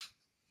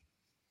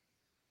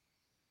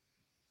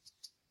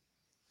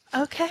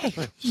Okay.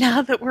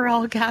 Now that we're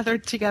all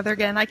gathered together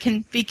again, I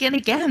can begin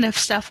again if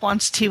Steph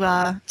wants to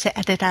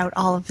edit out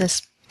all of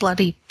this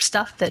bloody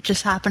stuff that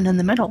just happened in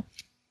the middle.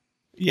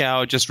 Yeah,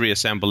 I'll just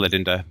reassemble it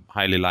into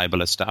highly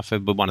libelous stuff,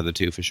 but one of the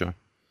two for sure.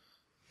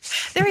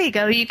 There you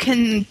go. You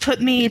can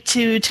put me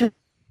to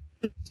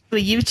a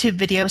YouTube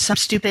video, some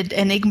stupid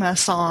Enigma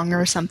song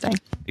or something.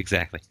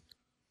 Exactly.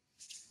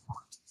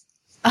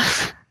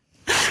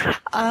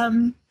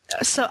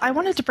 So I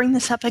wanted to bring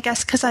this up, I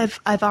guess, because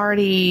I've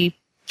already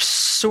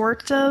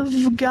sort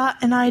of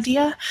got an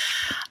idea.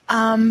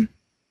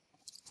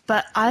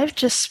 But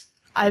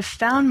I've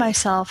found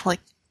myself like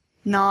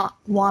not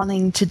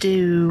wanting to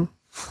do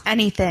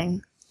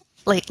anything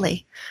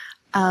lately.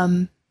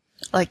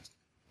 Like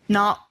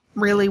not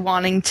really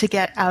wanting to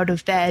get out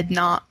of bed,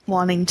 not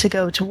wanting to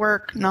go to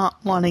work, not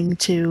wanting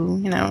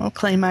to,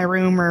 clean my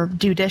room or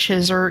do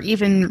dishes or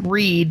even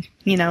read,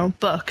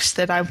 books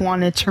that I've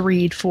wanted to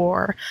read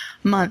for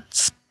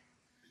months.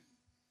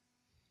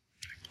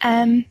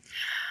 And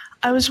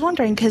I was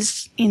wondering,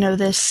 because,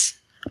 this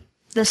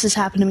has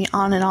happened to me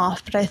on and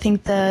off, but I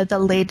think the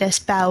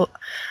latest bout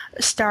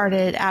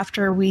started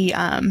after we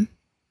had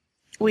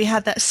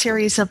that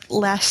series of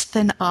less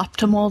than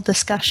optimal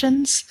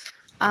discussions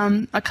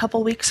a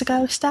couple weeks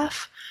ago,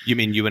 Steph. You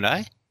mean you and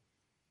I?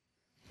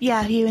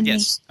 Yeah, you and me.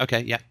 Yes.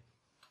 Okay, yeah.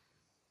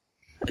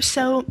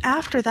 So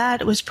after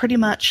that, it was pretty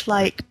much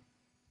like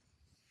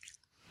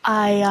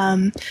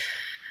the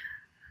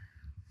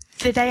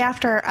day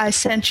after I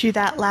sent you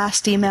that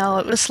last email,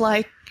 it was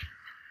like,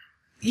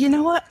 you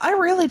know what? I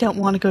really don't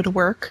want to go to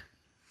work.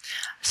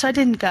 So I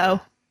didn't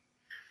go.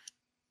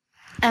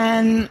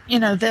 And,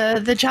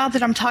 the job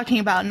that I'm talking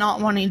about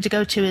not wanting to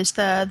go to is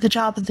the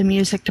job of the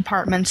music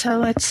department.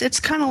 So it's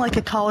kind of like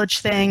a college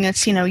thing.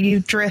 It's, you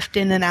drift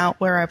in and out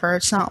wherever.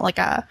 It's not like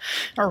a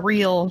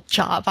real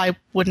job. I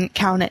wouldn't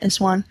count it as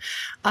one.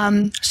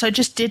 So I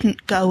just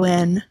didn't go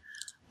in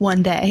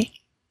one day.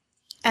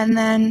 And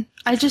then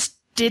I just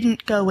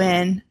didn't go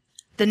in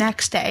the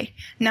next day.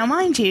 Now,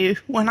 mind you,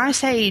 when I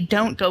say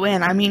don't go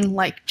in, I mean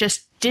like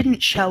just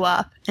didn't show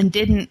up and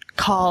didn't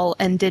call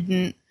and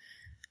didn't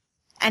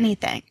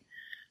anything.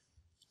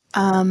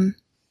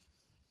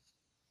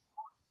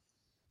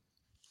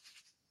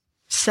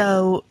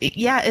 So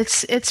yeah,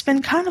 it's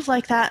been kind of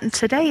like that, and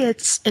today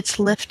it's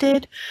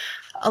lifted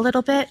a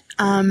little bit.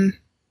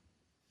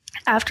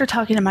 After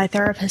talking to my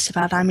therapist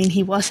about it, I mean,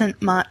 he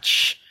wasn't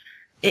much.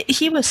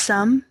 He was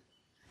some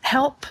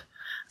help,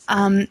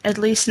 at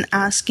least in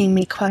asking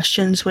me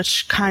questions,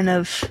 which kind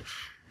of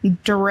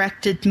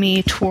directed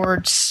me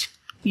towards,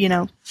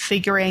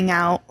 figuring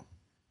out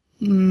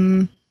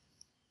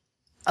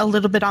a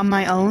little bit on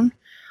my own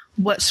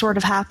what sort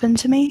of happened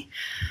to me.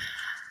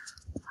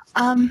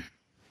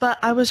 But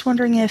I was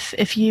wondering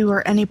if you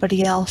or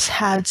anybody else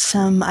had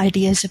some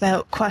ideas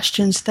about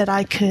questions that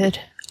I could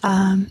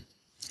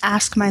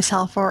ask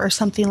myself or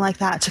something like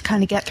that to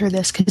kind of get through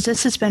this, because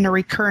this has been a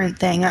recurrent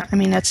thing. I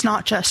mean, it's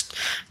not just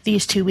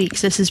these 2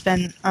 weeks. This has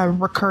been a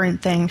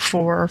recurrent thing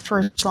for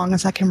as long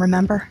as I can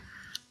remember.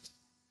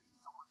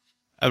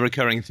 A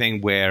recurring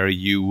thing where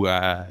you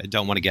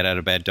don't want to get out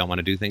of bed, don't want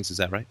to do things, is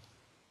that right?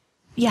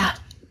 Yeah.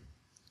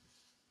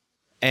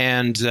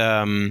 And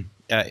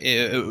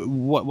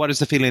what is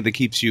the feeling that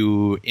keeps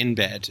you in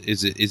bed?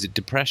 Is it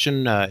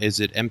depression? Is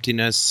it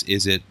emptiness?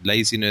 Is it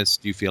laziness?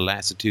 Do you feel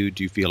lassitude?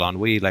 Do you feel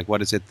ennui? Like,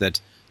 what is it that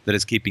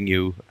is keeping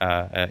you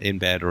in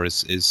bed, or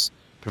is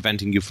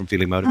preventing you from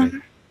feeling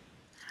motivated?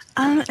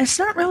 It's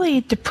not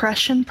really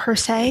depression per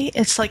se.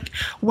 It's like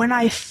when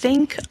I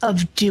think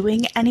of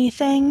doing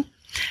anything,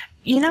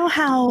 you know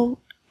how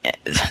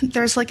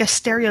there's like a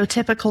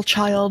stereotypical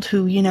child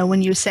who,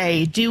 when you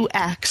say do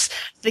X,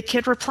 the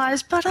kid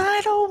replies, but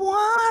I don't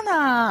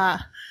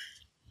wanna.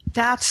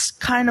 That's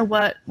kind of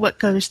what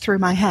goes through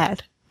my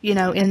head,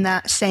 in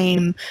that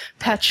same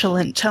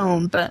petulant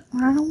tone, but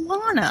I don't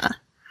wanna.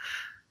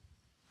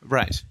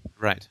 Right.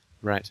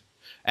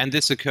 And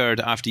this occurred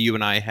after you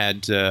and I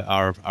had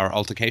our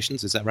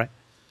altercations, is that right?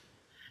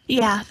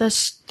 Yeah,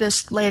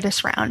 this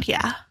latest round,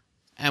 yeah.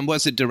 And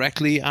was it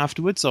directly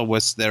afterwards, or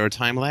was there a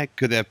time lag?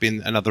 Could there have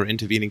been another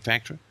intervening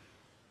factor?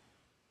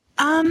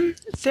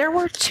 There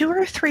were 2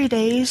 or 3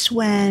 days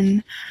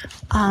when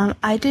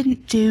I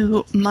didn't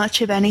do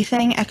much of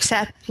anything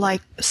except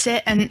like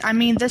sit. And I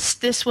mean,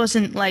 this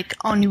wasn't like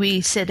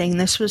ennui sitting.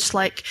 This was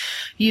like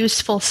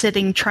useful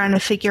sitting, trying to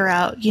figure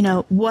out,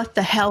 what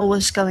the hell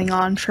was going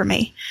on for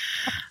me.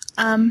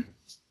 And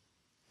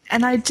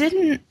I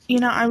didn't,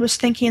 I was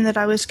thinking that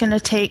I was going to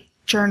take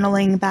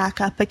journaling back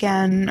up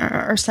again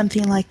or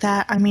something like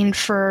that. I mean,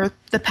 for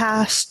the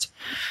past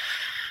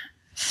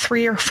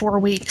 3 or 4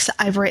 weeks,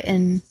 I've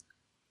written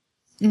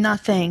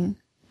nothing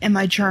in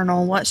my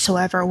journal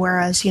whatsoever,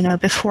 whereas,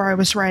 before I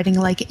was writing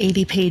like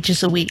 80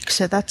 pages a week.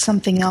 So that's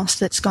something else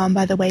that's gone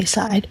by the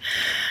wayside.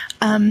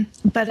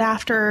 But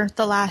after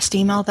the last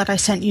email that I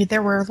sent you,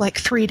 there were like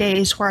 3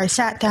 days where I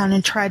sat down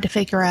and tried to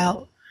figure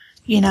out,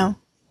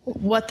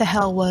 what the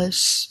hell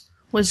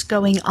was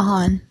going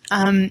on.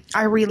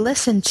 I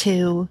re-listened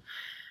to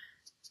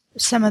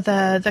some of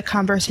the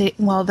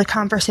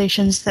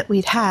conversations that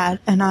we'd had,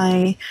 and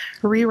I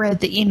reread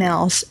the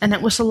emails, and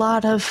it was a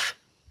lot of,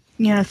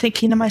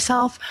 thinking to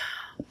myself,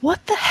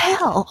 what the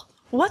hell?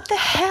 What the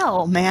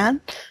hell, man?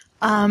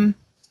 Kind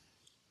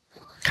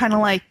of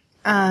like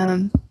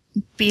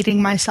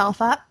beating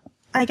myself up,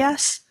 I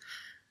guess.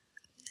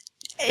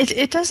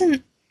 It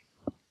doesn't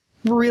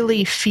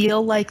really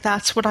feel like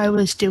that's what I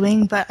was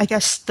doing, but I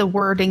guess the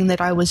wording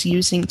that I was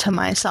using to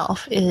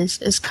myself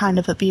is kind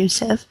of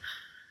abusive.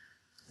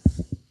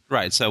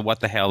 Right. So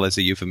what the hell is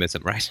a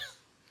euphemism, right?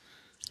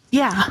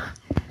 Yeah.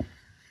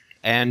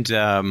 And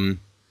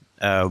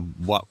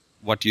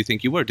what do you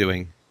think you were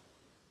doing?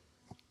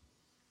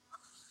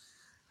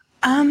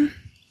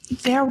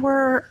 There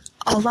were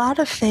a lot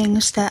of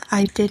things that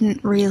I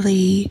didn't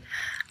really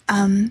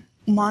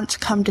want to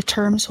come to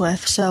terms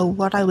with. So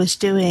what I was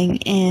doing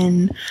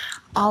in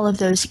all of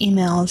those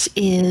emails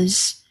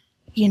is,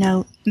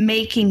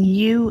 making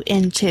you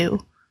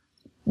into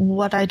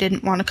what I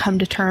didn't want to come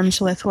to terms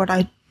with, what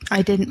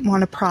I didn't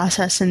want to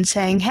process, and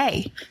saying,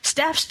 hey,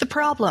 Steph's the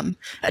problem.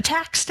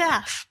 Attack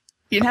Steph,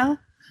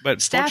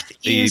 But Steph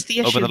is the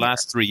issue. Over the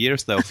last 3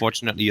 years, though,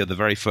 fortunately, you're the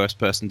very first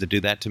person to do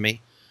that to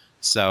me.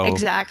 So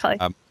exactly.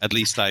 At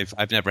least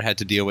I've never had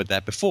to deal with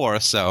that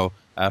before. So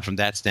from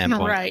that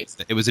standpoint, right.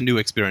 It was a new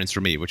experience for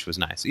me, which was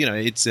nice.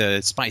 It's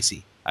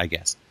spicy, I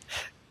guess.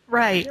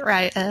 Right.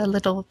 A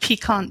little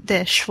piquant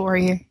dish for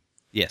you.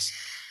 Yes.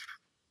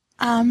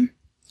 And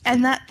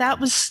that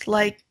was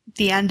like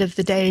the end of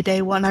the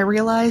day one. I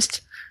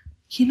realized,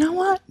 you know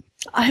what?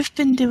 I've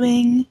been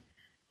doing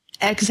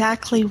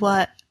exactly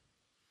what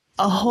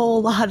a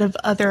whole lot of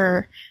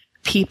other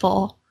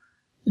people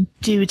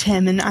do,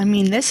 Tim. And I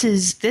mean, this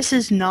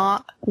is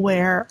not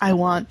where I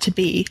want to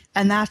be.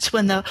 And that's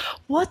when the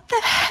what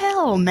the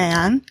hell,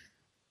 man,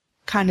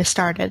 kind of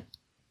started.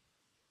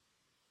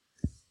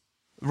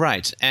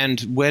 Right.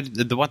 And where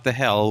the what the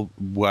hell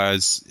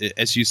was,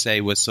 as you say,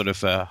 was sort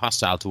of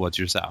hostile towards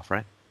yourself,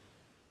 right?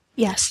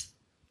 Yes.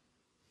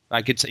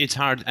 Like it's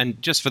hard,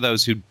 and just for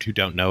those who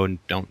don't know and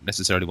don't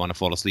necessarily want to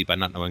fall asleep by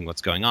not knowing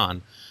what's going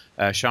on,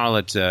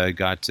 Charlotte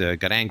got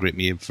angry at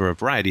me for a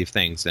variety of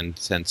things and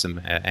sent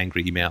some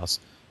angry emails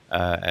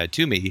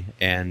to me,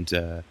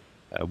 and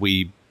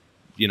we,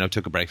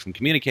 took a break from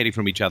communicating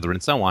from each other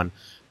and so on.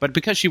 But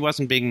because she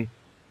wasn't being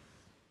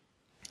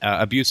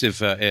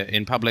abusive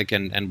in public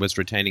and was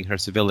retaining her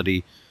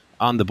civility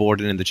on the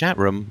board and in the chat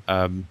room,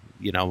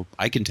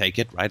 I can take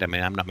it, right? I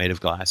mean, I'm not made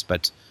of glass,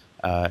 but.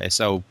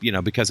 So,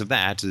 because of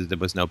that, there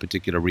was no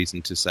particular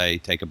reason to say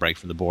take a break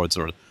from the boards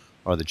or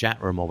the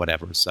chat room or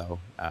whatever. So,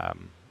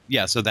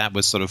 so that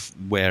was sort of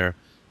where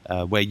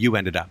you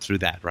ended up through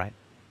that, right?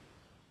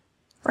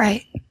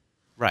 Right.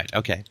 Right.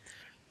 Okay.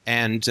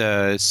 And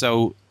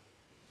so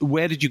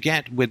where did you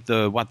get with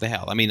the what the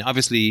hell? I mean,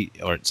 obviously,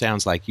 or it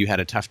sounds like you had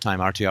a tough time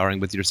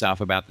RTRing with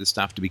yourself about this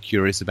stuff, to be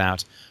curious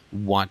about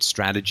what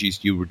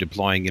strategies you were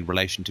deploying in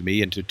relation to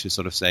me, and to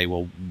sort of say,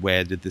 well,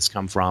 where did this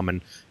come from?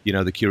 And,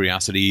 the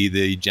curiosity,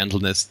 the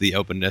gentleness, the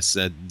openness,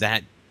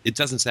 that it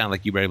doesn't sound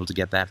like you were able to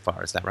get that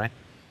far. Is that right?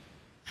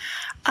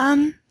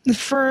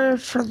 For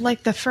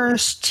like the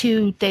first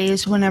 2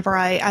 days, whenever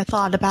I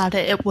thought about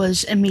it, it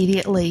was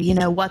immediately,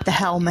 what the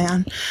hell,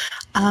 man.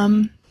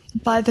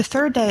 By the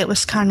third day, it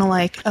was kind of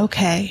like,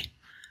 okay,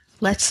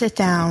 let's sit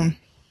down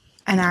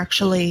and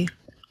actually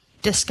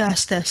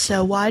discuss this.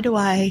 So why do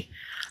I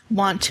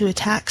want to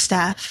attack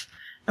Steph?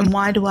 And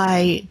why do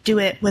I do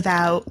it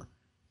without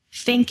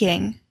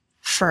thinking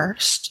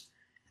first?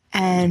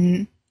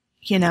 And,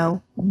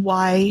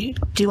 why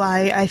do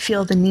I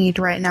feel the need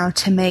right now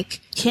to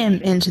make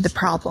him into the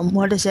problem?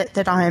 What is it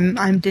that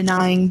I'm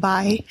denying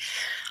by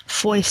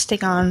foisting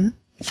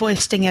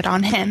it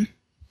on him?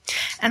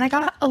 And I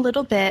got a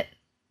little bit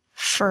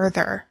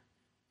further.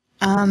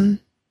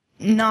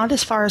 Not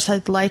as far as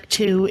I'd like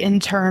to, in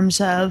terms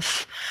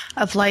of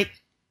like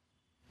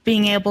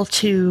being able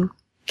to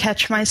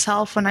catch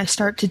myself when I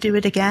start to do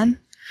it again.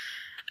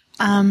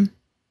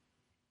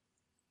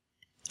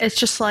 It's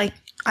just like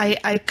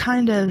I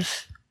kind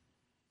of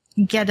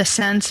get a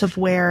sense of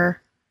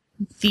where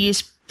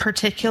these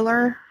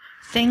particular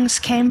things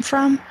came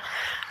from.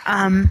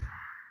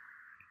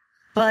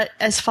 But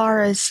as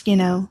far as,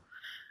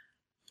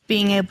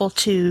 being able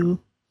to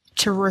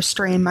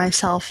restrain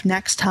myself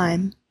next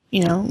time,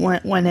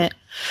 when it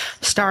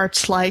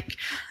starts like,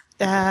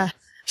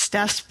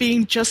 Steph's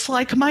being just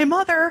like my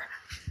mother,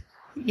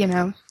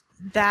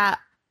 that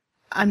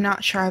I'm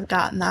not sure I've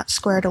gotten that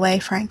squared away,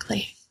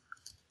 frankly.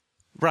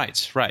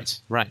 Right.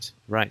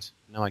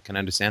 No, I can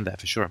understand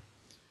that for sure.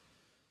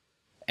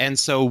 And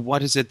so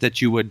what is it that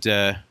you would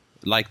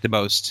like the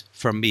most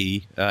from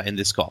me in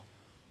this call?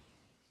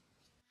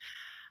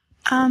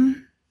 Well,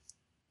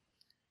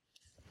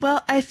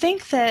 I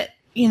think that,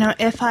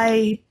 if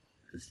I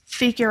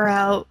figure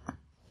out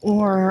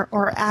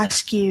or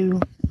ask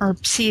you or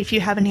see if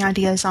you have any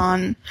ideas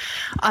on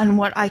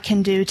what I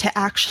can do to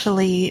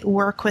actually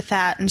work with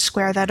that and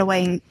square that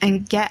away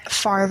and get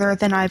farther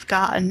than I've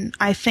gotten,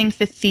 I think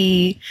that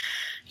the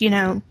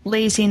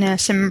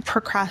laziness and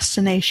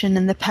procrastination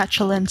and the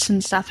petulance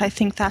and stuff, I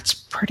think that's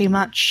pretty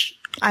much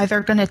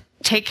either going to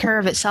take care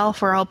of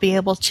itself, or I'll be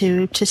able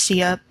to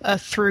see a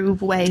through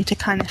way to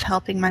kind of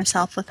helping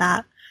myself with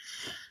that.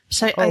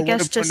 So I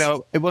guess just...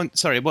 No, it won't.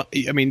 Sorry,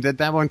 I mean,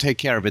 that won't take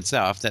care of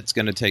itself. That's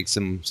going to take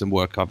some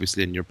work,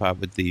 obviously, on your part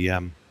with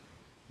the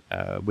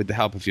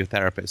help of your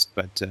therapist.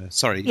 But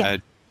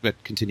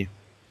but continue.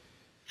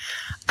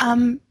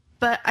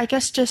 But I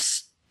guess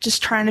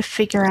just trying to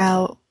figure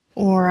out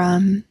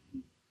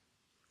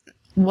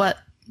what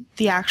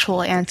the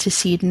actual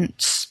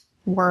antecedents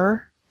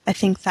were. I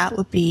think that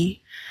would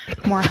be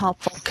more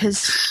helpful,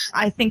 because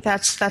I think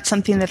that's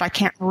something that I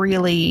can't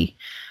really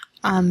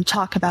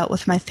talk about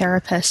with my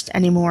therapist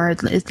anymore,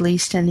 at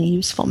least in a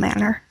useful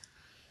manner.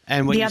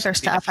 And the other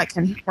stuff I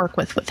can work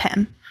with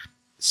him.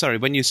 Sorry,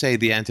 when you say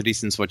the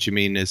antecedents, what you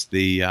mean is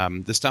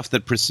the stuff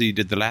that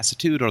preceded the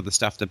lassitude, or the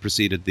stuff that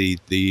preceded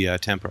the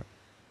temper?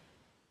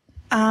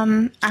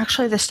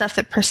 Actually, the stuff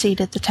that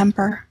preceded the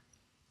temper.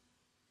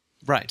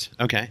 Right.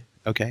 Okay.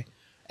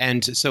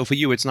 And so for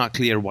you, it's not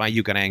clear why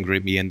you got angry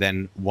at me, and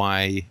then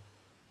why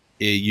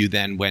you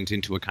then went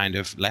into a kind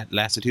of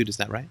lassitude. Is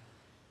that right?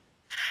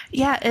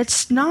 Yeah,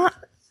 it's not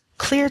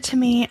clear to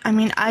me. I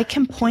mean, I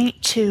can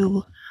point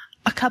to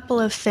a couple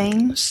of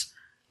things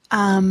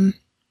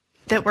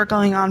that were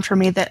going on for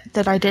me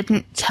that I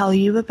didn't tell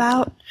you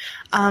about.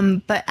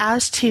 But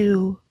as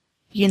to,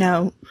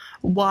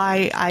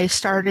 why I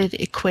started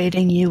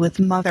equating you with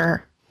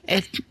mother,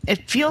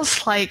 it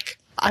feels like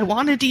I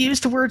wanted to use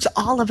the words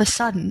all of a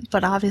sudden,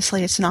 but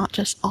obviously it's not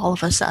just all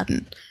of a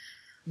sudden.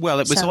 Well,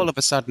 it was all of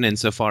a sudden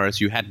insofar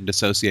as you hadn't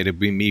associated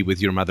me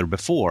with your mother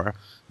before,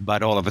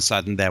 but all of a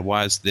sudden there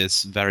was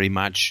this very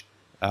much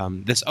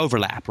this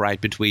overlap, right,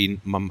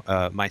 between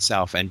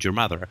myself and your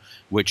mother,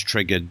 which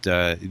triggered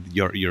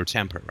your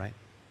temper, right?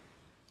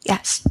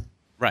 Yes.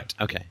 Right.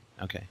 Okay.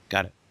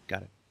 Got it.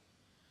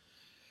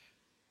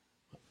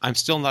 I'm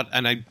still not,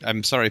 and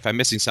I'm sorry if I'm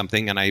missing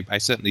something, and I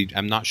certainly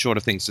am not short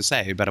of things to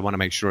say, but I want to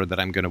make sure that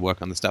I'm going to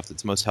work on the stuff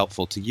that's most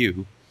helpful to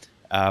you.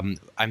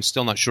 I'm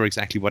still not sure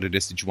exactly what it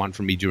is that you want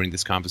from me during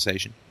this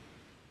conversation.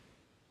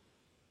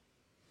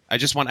 I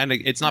just want, and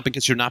it's not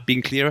because you're not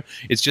being clear,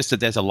 it's just that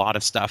there's a lot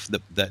of stuff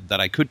that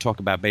I could talk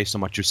about based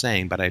on what you're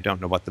saying, but I don't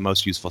know what the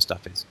most useful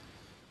stuff is.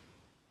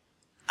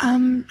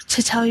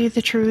 To tell you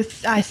the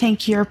truth, I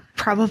think you're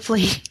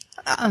probably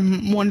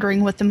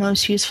wondering what the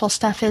most useful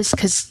stuff is,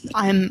 because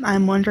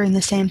I'm wondering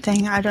the same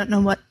thing. I don't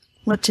know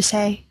what to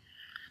say.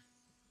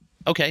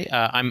 Okay,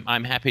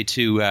 I'm happy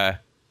to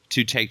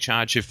take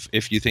charge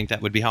if you think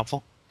that would be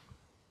helpful.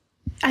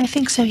 I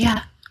think so,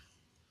 yeah.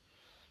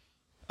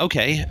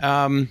 Okay.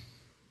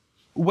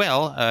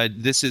 Well,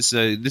 this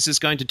is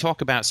going to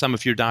talk about some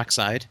of your dark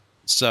side.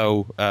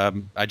 So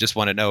I just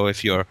want to know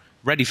if you're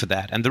ready for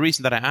that. And the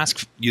reason that I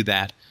ask you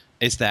that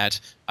is that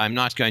I'm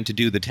not going to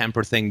do the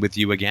temper thing with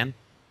you again.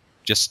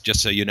 Just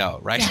so you know,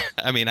 right? Yeah.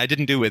 I mean, I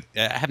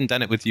haven't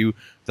done it with you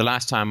the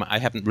last time. I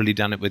haven't really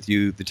done it with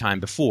you the time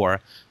before,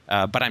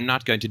 but I'm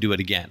not going to do it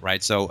again,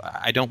 right? So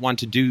I don't want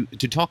to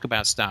talk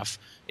about stuff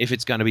if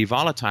it's going to be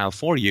volatile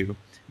for you,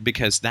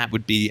 because that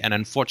would be an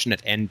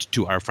unfortunate end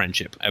to our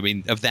friendship. I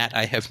mean, of that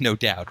I have no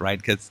doubt, right?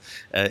 Because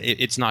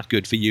it's not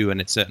good for you,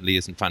 and it certainly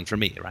isn't fun for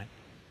me, right?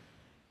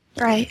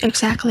 Right,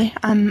 exactly.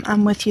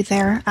 I'm with you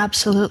there,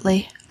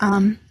 absolutely.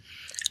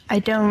 I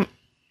don't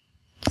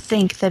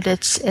think that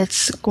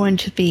it's going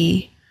to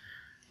be,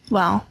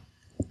 well,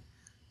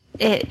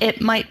 it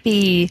might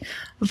be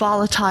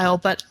volatile,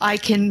 but I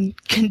can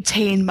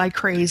contain my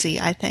crazy,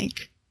 I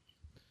think.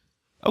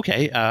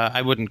 Okay,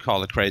 I wouldn't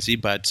call it crazy,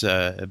 but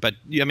I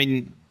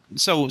mean,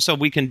 so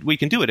we can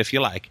do it if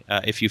you like,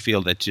 if you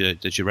feel that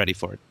you're ready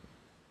for it.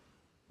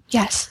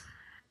 Yes.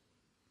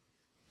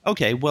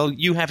 Okay, well,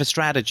 you have a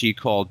strategy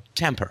called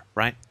temper,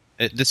 right?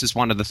 This is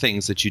one of the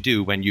things that you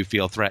do when you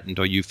feel threatened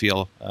or you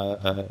feel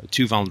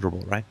too vulnerable,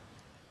 right?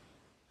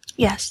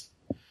 Yes.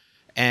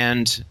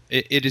 And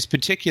it is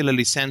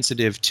particularly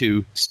sensitive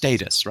to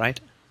status, right?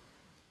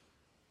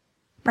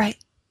 Right.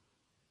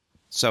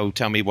 So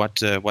tell me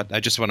what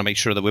I just want to make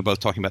sure that we're both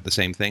talking about the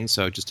same thing.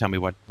 So just tell me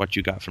what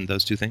you got from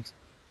those two things.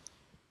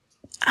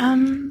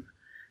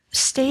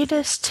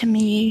 Status to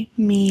me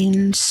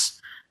means,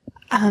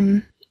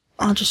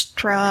 I'll just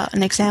throw out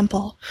an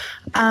example.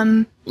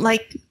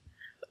 Like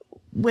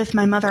with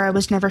my mother, I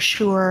was never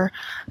sure,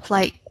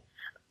 like,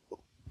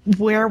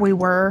 where we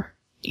were,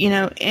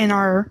 in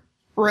our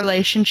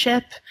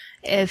relationship.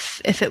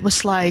 If it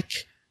was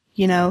like,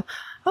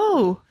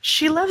 oh,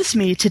 she loves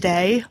me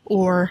today,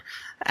 or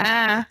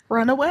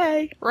run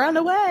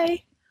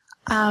away.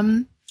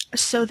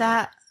 So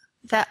that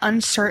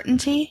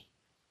uncertainty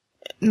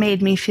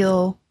made me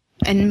feel,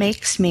 and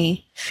makes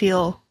me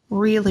feel,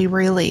 really,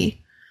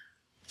 really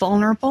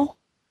vulnerable.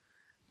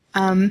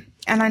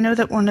 And I know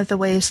that one of the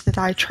ways that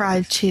I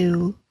tried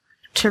to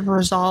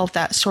resolve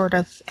that sort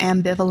of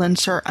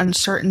ambivalence or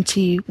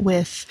uncertainty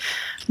with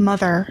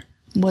mother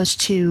was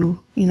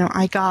to,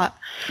 I got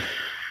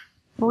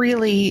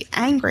really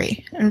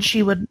angry, and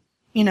she would,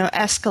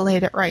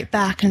 escalate it right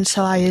back. And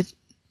so I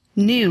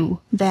knew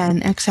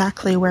then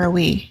exactly where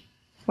we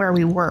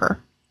were,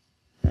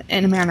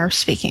 in a manner of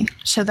speaking.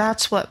 So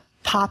that's what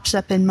pops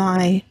up in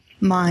my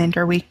mind.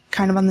 Are we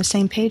kind of on the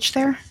same page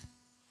there?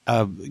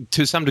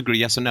 To some degree,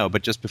 yes or no.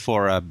 But just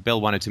before,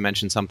 Bill wanted to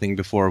mention something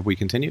before we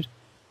continued.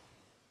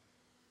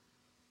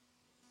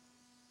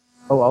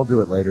 Oh, I'll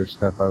do it later,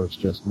 Steph. I was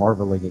just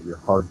marveling at your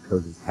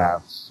hard-coded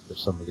paths for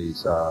some of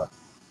these, the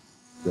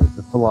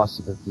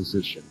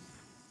philosopher-physician.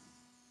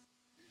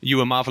 You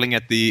were marveling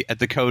at the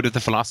code of the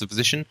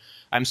philosopher-physician.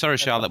 I'm sorry,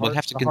 Charlotte. We'll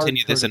have to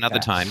continue this another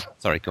time.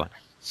 Sorry, go on.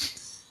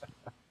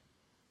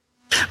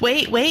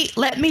 Wait.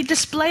 Let me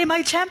display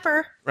my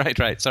temper.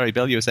 Right. Sorry,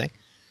 Bill, you were saying?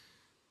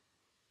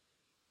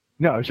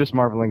 No, I was just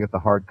marveling at the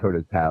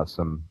hard-coded paths.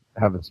 I'm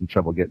having some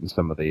trouble getting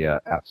some of the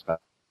apps back.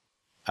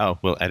 Oh,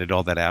 we'll edit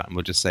all that out, and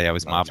we'll just say I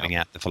was marveling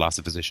at the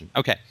philosopher-physician.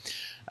 Okay.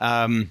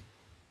 No,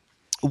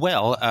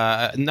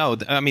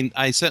 I mean,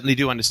 I certainly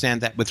do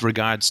understand that with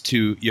regards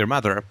to your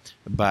mother,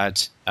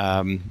 but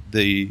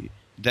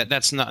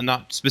that's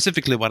not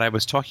specifically what I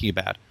was talking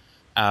about.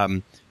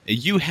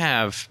 You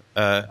have,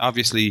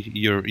 obviously,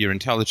 you're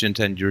intelligent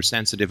and you're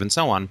sensitive and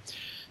so on,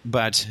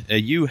 but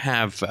you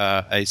have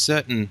a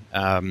certain,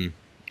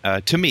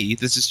 to me,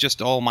 this is just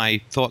all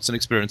my thoughts and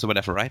experience or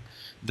whatever, right?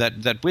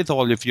 That with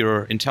all of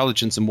your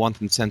intelligence and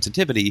warmth and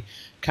sensitivity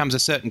comes a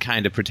certain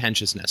kind of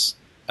pretentiousness.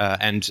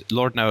 And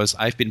Lord knows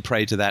I've been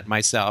prey to that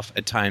myself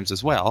at times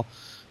as well.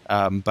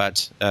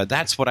 But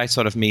that's what I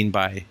sort of mean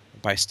by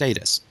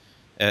status,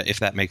 if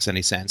that makes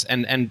any sense.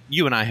 And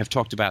you and I have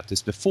talked about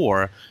this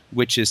before,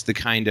 which is the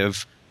kind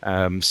of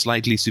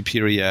slightly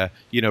superior,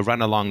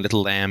 run along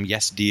little lamb,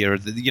 yes dear,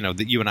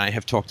 that you and I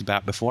have talked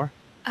about before.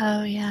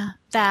 Oh, yeah.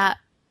 That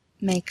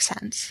makes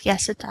sense.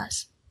 Yes, it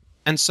does.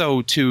 And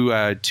so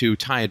to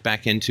tie it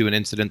back into an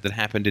incident that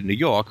happened in New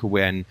York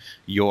when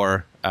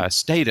your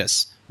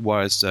status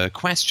was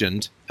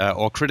questioned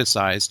or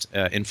criticized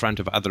in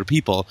front of other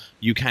people,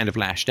 you kind of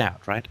lashed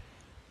out, right?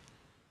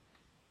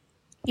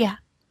 Yeah.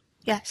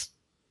 Yes.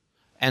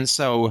 And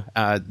so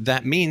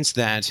that means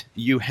that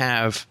you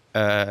have,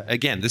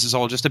 again, this is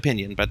all just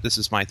opinion, but this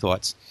is my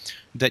thoughts,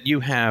 that you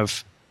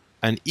have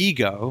an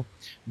ego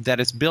that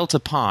is built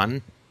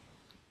upon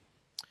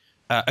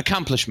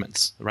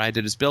accomplishments, right?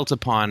 It is built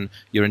upon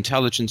your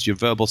intelligence, your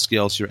verbal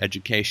skills, your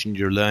education,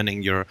 your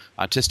learning, your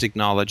artistic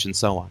knowledge, and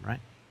so on, right?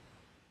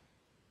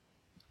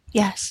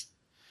 Yes.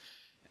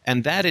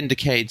 And that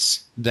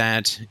indicates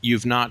that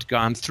you've not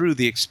gone through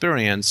the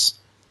experience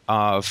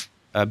of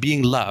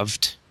being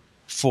loved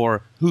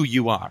for who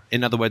you are.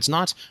 In other words,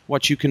 not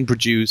what you can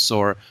produce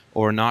or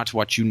not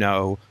what you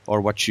know or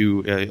what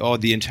you or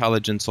the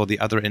intelligence or the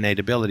other innate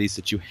abilities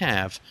that you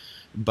have,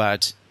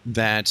 but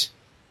that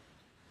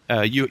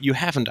you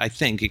haven't, I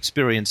think,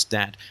 experienced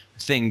that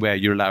thing where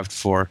you're loved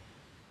for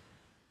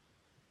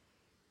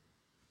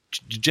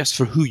just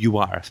for who you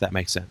are, if that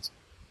makes sense.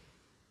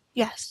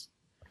 Yes.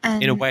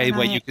 In a way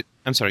where you could...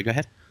 I'm sorry, go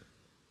ahead.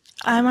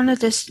 I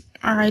just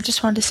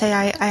wanted to say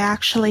I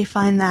actually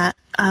find that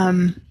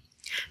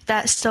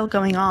that's still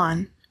going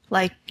on.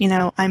 Like,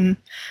 I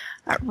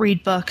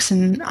read books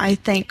and I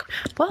think,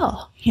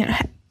 well,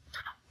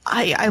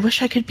 I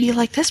wish I could be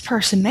like this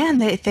person. Man,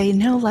 they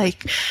know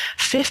like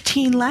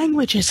 15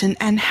 languages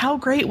and how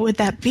great would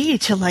that be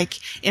to like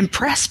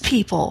impress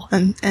people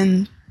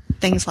and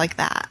things like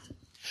that.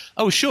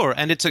 Oh, sure.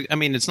 And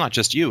it's not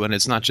just you and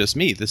it's not just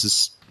me. This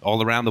is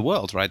all around the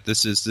world, right?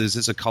 This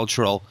is a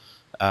cultural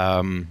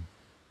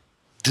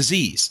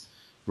disease,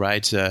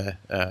 right?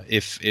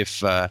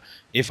 If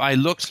I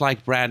looked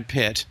like Brad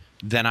Pitt,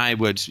 then I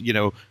would,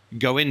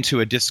 go into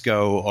a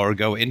disco or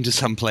go into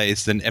some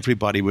place, then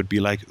everybody would be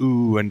like,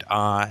 ooh and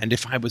ah. And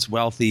if I was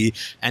wealthy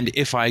and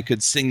if I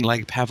could sing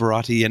like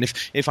Pavarotti and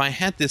if I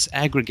had this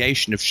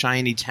aggregation of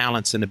shiny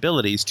talents and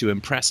abilities to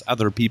impress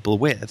other people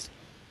with,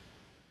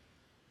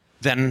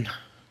 then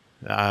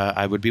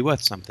I would be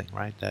worth something,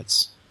 right?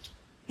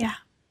 Yeah.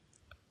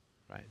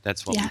 Right.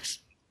 That's what. Yes.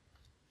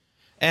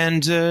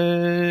 And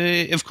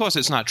of course,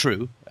 it's not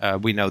true.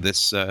 We know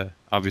this.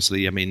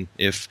 Obviously, I mean,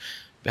 I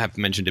have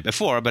mentioned it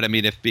before, but I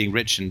mean, if being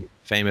rich and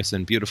famous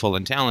and beautiful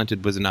and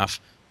talented was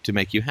enough to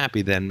make you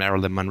happy, then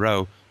Marilyn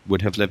Monroe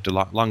would have lived a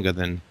lot longer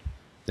than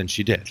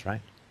she did, right?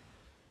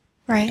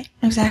 Right.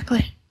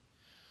 Exactly.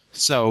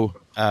 So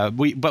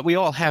we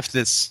all have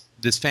this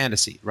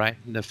fantasy, right?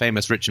 The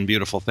famous rich and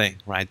beautiful thing,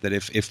 right? That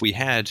if we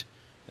had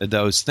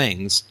those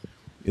things,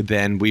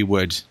 then we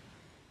would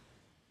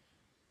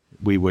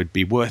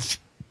be worth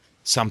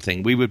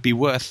something. We would be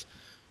worth.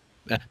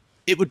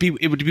 It would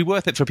be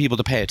worth it for people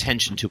to pay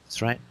attention to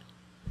us, right?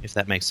 If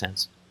that makes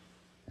sense.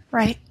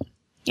 Right.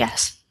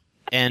 Yes.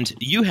 And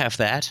you have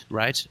that,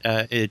 right?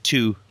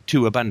 To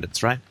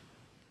abundance, right?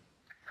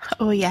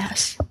 Oh,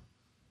 yes.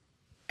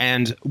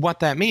 And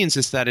what that means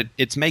is that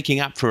it's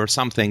making up for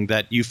something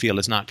that you feel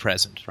is not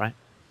present, right?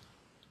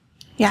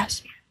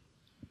 Yes.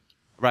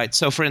 Right.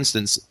 So, for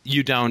instance,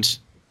 you don't,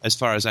 as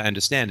far as I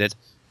understand it,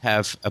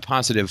 have a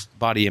positive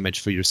body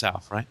image for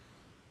yourself, right?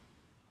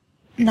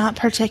 Not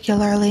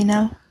particularly,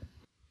 no.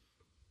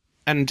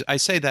 And I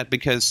say that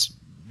because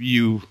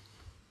you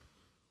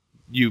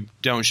you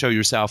don't show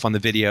yourself on the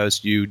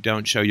videos. You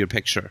don't show your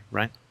picture,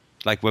 right?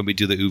 Like when we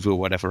do the UVU or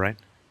whatever, right?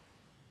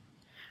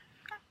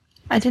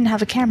 I didn't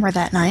have a camera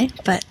that night,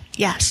 but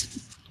yes.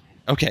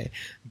 Okay,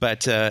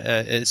 but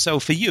so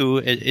for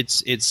you, there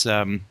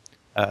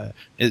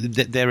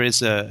is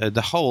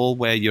the hole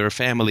where your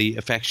family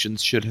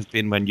affections should have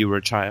been when you were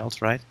a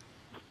child, right?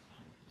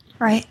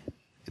 Right.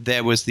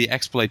 There was the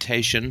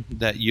exploitation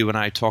that you and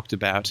I talked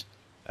about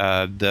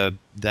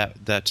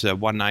that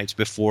one night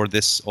before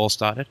this all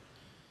started.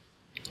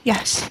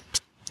 Yes.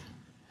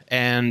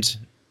 And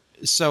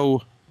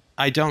so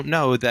I don't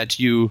know that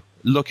you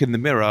look in the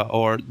mirror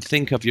or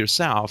think of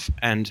yourself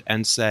and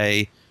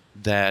say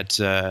that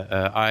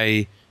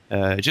I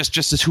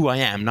just as who I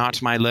am,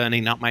 not my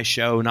learning, not my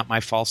show, not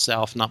my false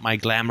self, not my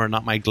glamour,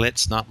 not my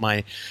glitz, not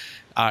my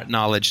art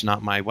knowledge,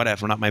 not my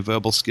whatever, not my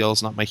verbal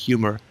skills, not my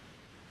humor,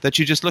 that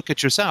you just look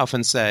at yourself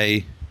and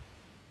say,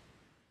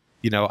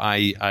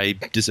 I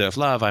deserve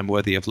love, I'm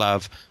worthy of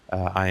love,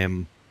 I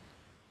am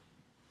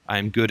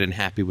good and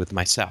happy with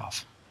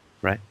myself,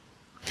 right?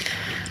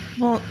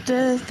 Well,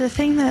 the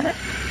thing that,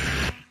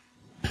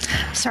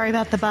 sorry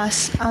about the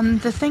bus,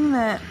 the thing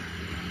that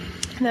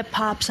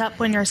pops up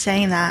when you're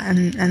saying that,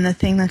 and the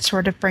thing that's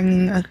sort of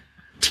bringing a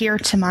tear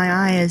to my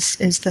eye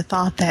is the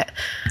thought that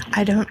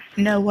I don't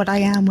know what I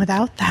am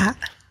without that.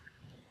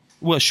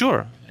 Well,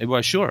 sure,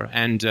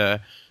 and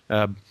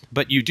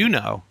but you do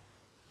know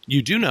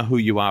who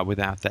you are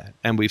without that,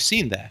 and we've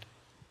seen that.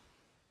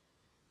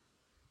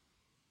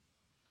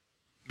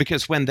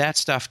 Because when that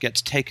stuff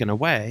gets taken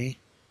away,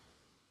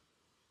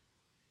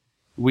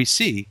 we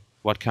see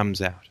what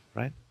comes out,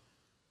 right?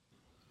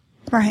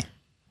 Right.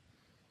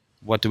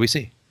 What do we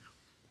see?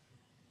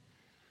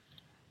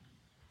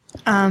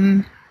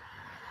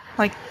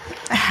 Like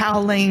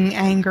howling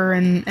anger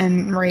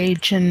and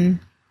rage and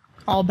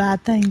all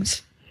bad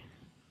things.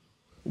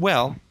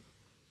 Well,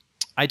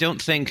 I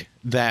don't think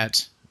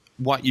that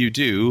what you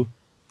do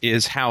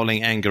is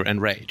howling anger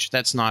and rage.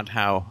 That's not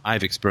how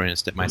I've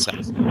experienced it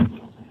myself.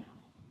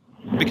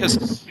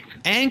 Because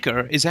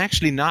anger is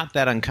actually not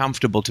that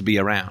uncomfortable to be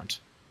around.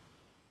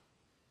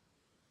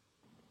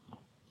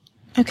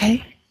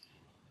 Okay.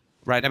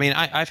 Right? I mean,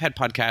 I've had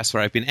podcasts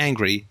where I've been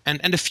angry,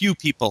 and a few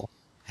people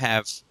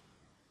have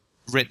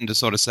written to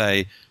sort of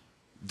say,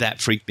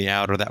 that freaked me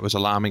out, or that was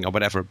alarming, or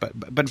whatever,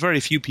 but very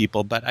few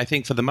people. But I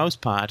think for the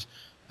most part,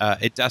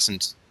 it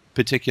doesn't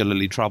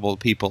particularly trouble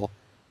people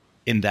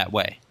in that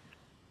way.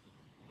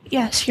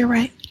 Yes, you're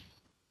right.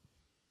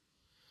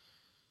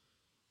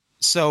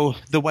 So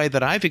the way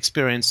that I've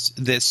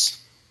experienced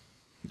this,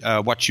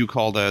 what you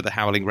call the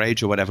howling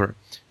rage or whatever,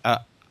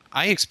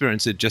 I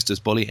experience it just as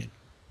bullying.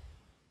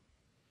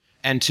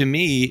 And to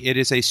me, it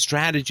is a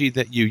strategy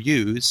that you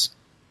use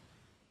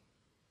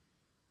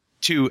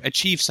to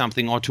achieve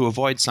something or to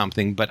avoid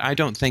something, but I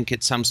don't think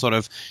it's some sort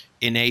of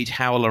innate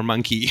howler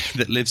monkey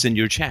that lives in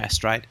your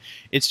chest, right?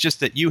 It's just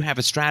that you have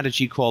a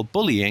strategy called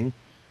bullying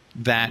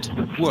that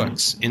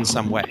works in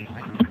some way.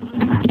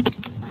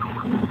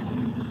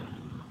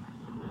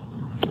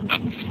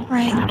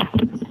 Right.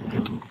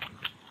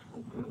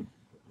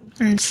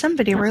 And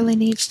somebody really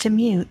needs to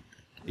mute.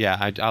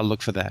 Yeah, I'll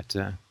look for that.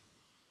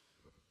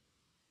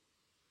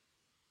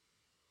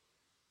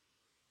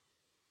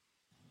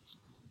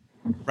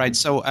 Right.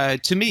 So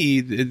to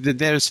me,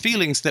 there's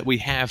feelings that we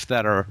have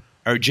that are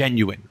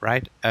genuine,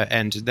 right?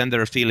 And then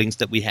there are feelings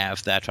that we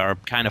have that are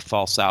kind of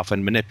false self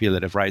and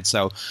manipulative, right?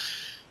 So,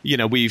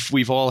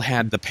 we've all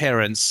had the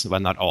parents, well,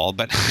 not all,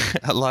 but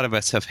a lot of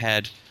us have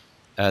had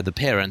the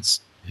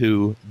parents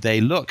who they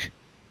look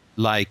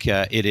like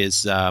it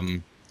is.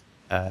 Brian,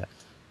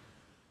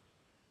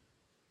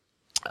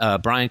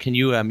 can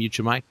you mute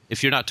your mic?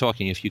 If you're not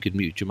talking, if you could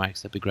mute your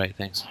mics, that'd be great.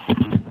 Thanks.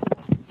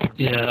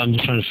 Yeah, I'm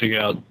just trying to figure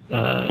out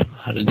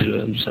how to do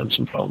it. I'm just having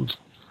some problems.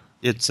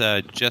 It's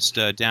just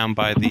down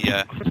by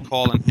the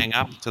call and hang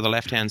up to the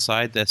left-hand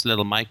side. There's a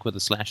little mic with a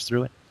slash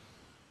through it.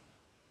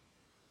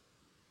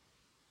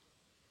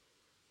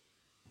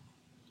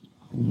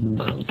 I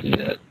don't see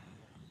that.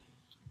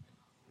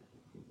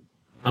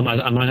 I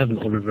might have an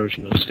older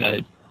version of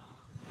Skype.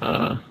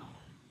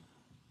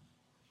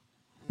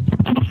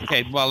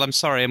 Okay, well, I'm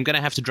sorry. I'm going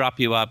to have to drop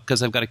you up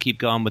because I've got to keep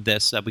going with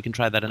this. We can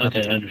try that another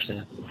time. Okay, I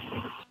understand.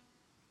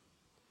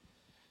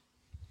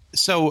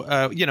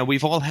 So,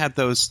 we've all had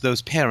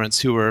those parents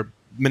who are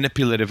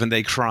manipulative and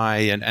they cry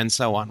and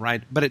so on,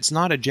 right? But it's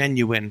not a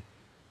genuine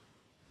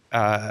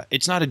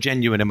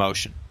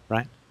emotion,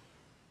 right?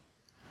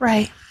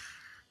 Right.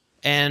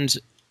 And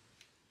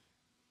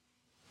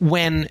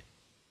when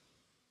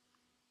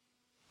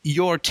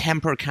your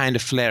temper kind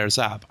of flares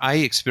up, I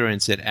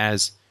experience it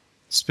as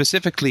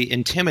specifically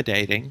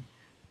intimidating,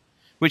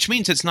 which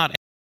means it's not.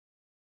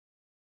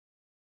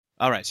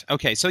 All right.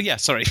 Okay. So yeah.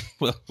 Sorry.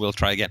 We'll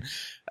try again.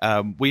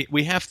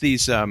 We have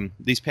these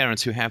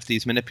parents who have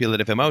these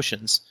manipulative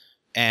emotions,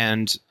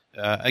 and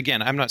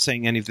again, I'm not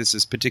saying any of this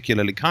is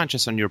particularly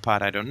conscious on your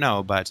part. I don't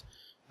know, but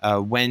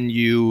when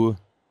you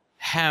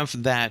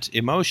have that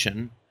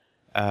emotion,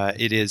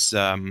 it is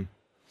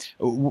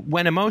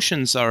When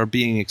emotions are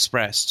being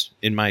expressed,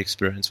 in my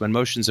experience, when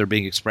emotions are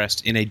being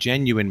expressed in a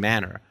genuine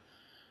manner,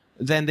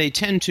 then they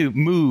tend to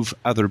move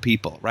other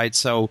people, right?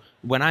 So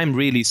when I'm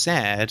really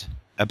sad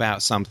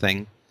about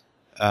something,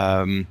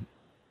 no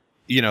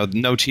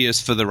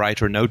tears for the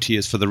writer, no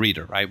tears for the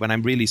reader, right? When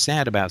I'm really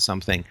sad about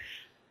something,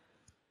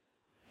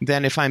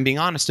 then if I'm being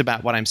honest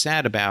about what I'm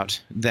sad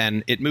about,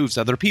 then it moves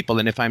other people.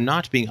 And if I'm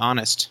not being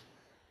honest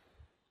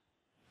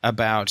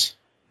about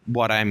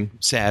what I'm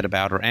sad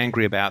about or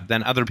angry about,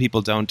 then other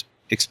people don't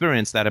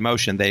experience that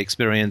emotion. They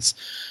experience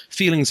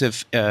feelings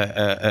of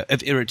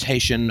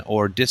irritation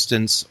or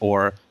distance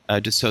or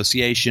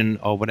dissociation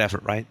or whatever,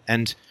 right?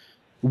 And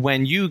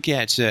when you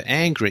get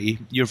angry,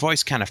 your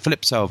voice kind of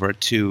flips over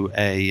to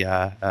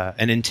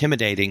an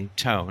intimidating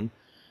tone,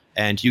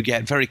 and you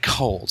get very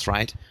cold,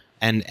 right?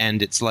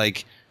 And it's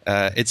like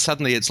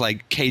it's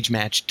like cage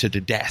match to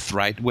the death,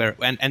 right?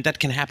 And that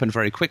can happen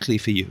very quickly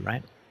for you,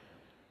 right?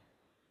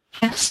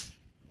 Yes.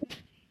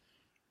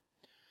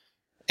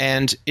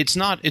 And it's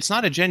not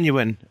a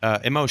genuine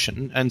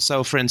emotion. And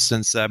so, for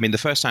instance, the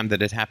first time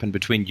that it happened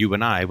between you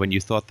and I, when you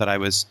thought that I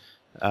was,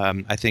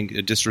 I think,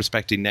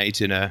 disrespecting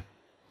Nate in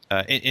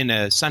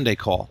a Sunday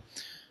call,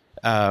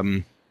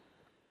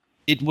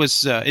 it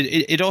was.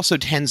 It also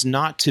tends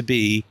not to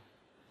be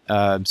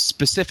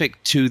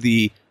specific to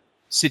the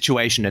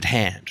situation at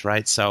hand,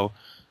 right? So,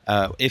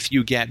 if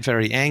you get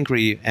very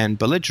angry and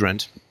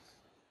belligerent,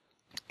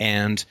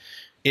 and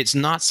it's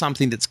not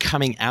something that's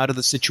coming out of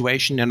the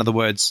situation. In other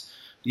words,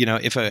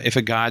 if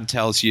a god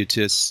tells you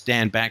to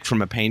stand back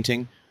from a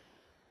painting,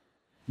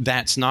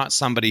 that's not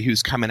somebody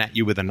who's coming at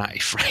you with a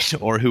knife, right?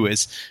 Or who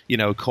is,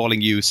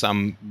 calling you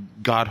some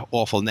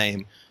god-awful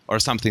name or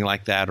something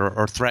like that,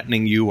 or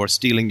threatening you or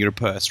stealing your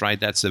purse, right?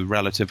 That's a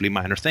relatively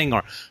minor thing.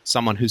 Or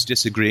someone who's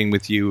disagreeing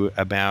with you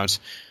about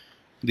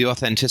the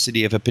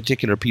authenticity of a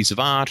particular piece of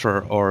art,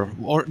 or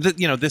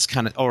this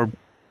kind of, or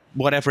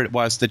whatever it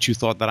was that you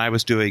thought that I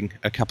was doing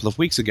a couple of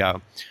weeks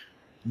ago.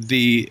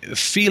 The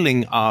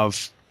feeling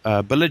of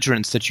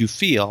belligerence that you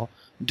feel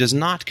does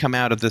not come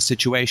out of the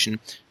situation,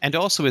 and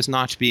also is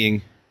not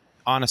being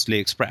honestly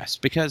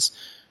expressed, because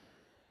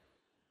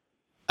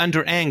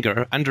under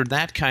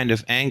that kind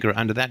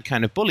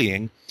of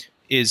bullying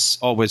is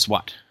always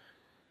what?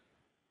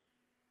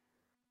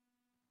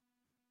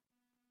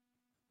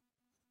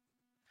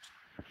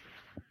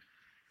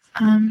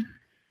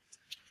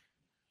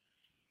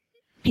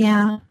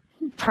 Yeah,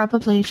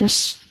 probably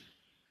just,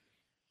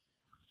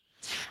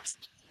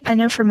 I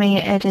know for me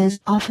it is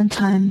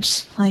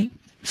oftentimes like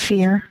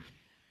fear,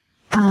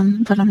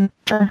 but I'm not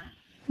sure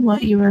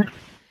what you were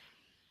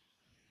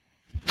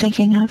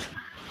thinking of.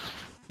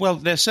 Well,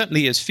 there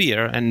certainly is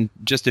fear, and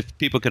just if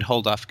people could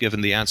hold off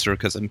giving the answer,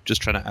 because I'm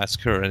just trying to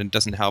ask her, and it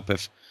doesn't help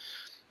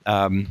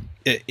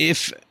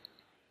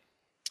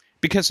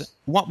because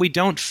what we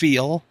don't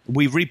feel,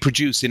 we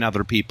reproduce in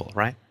other people,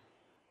 right?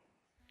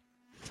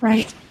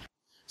 Right.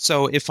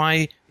 So if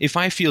I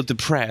feel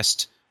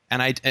depressed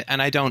and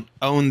I don't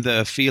own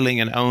the feeling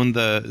and own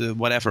the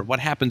whatever, what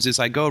happens is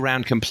I go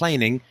around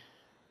complaining,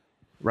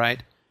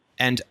 right?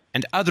 And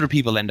other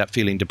people end up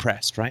feeling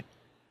depressed, right?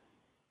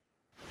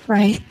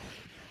 Right.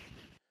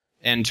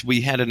 And we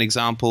had an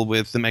example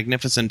with the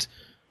magnificent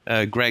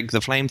Greg the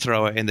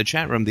Flamethrower in the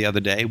chat room the other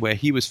day, where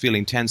he was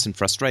feeling tense and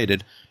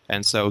frustrated,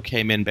 and so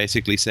came in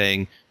basically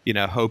saying,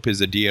 hope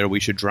is a deer we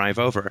should drive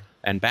over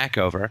and back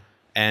over.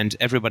 And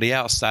everybody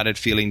else started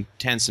feeling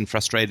tense and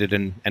frustrated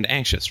and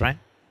anxious, right?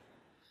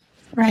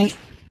 Right.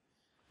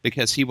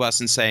 Because he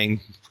wasn't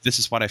saying, this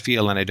is what I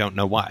feel and I don't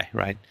know why,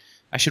 right?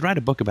 I should write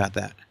a book about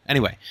that.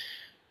 Anyway,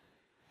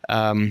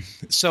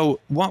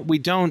 so what we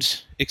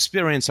don't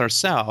experience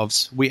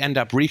ourselves, we end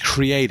up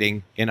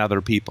recreating in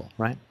other people,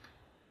 right?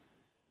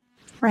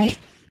 Right.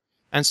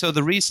 And so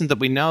the reason that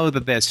we know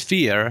that there's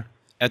fear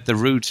at the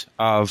root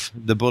of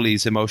the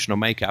bully's emotional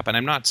makeup, and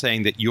I'm not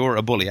saying that you're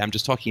a bully, I'm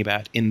just talking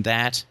about in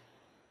that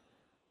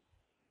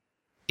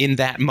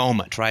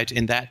moment, right?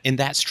 In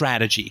that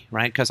strategy,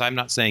 right? Because I'm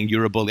not saying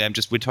you're a bully.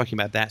 We're talking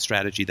about that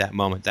strategy, that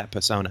moment, that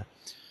persona.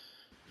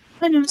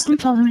 I know, I'm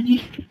following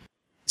you.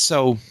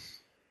 So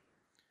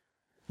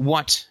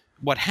what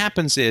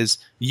happens is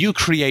you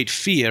create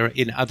fear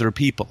in other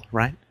people,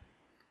 right?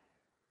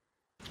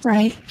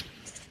 Right.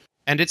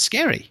 And it's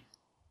scary,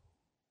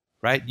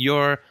 right?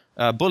 Your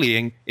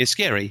bullying is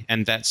scary,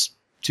 and that's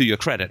to your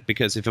credit,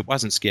 because if it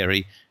wasn't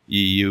scary,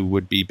 you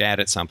would be bad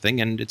at something,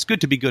 and it's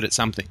good to be good at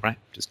something, right?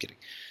 Just kidding.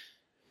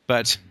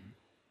 But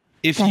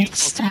if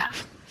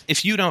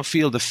you don't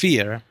feel the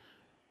fear,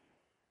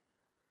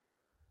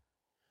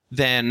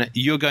 then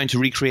you're going to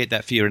recreate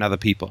that fear in other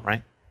people,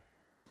 right?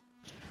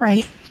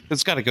 Right.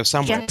 It's got to go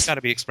somewhere. Yes. It's got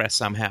to be expressed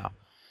somehow.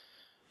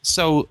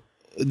 So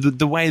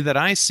the way that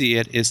I see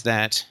it is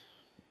that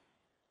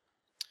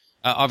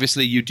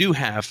obviously you do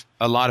have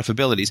a lot of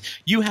abilities.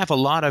 You have a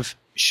lot of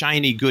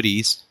shiny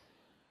goodies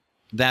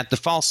that the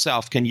false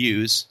self can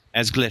use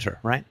as glitter,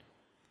 right?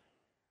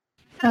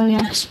 Oh,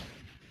 yes.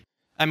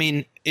 I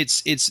mean,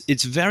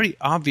 it's very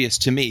obvious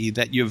to me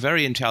that you're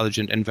very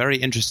intelligent and very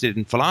interested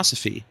in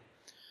philosophy,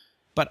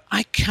 But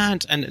I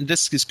can't, and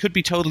this could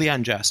be totally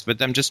unjust,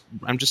 but I'm just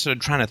sort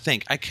of trying to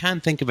think. I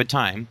can't think of a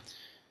time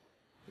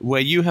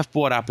where you have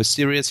brought up a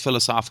serious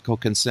philosophical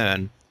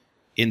concern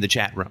in the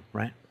chat room,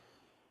 right?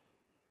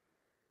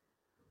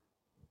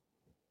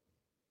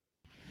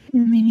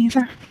 Me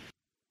neither.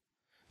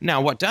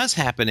 Now, what does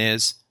happen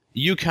is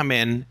you come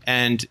in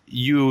and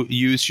you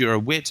use your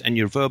wit and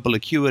your verbal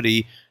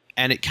acuity,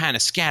 and it kind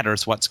of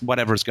scatters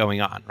whatever's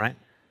going on, right?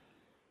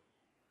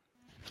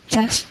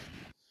 Yes.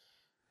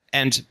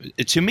 And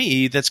to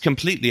me, that's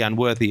completely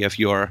unworthy of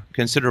your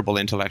considerable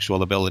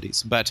intellectual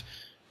abilities. But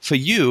for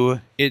you,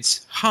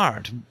 it's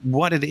hard.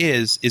 What it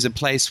is a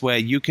place where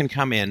you can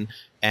come in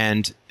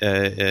and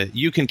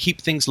you can keep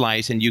things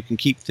light and you can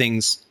keep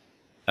things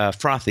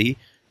frothy.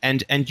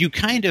 And you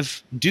kind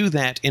of do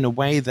that in a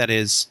way that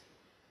is...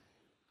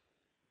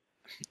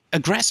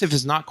 aggressive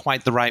is not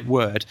quite the right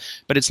word,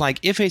 but it's like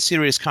if a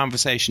serious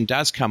conversation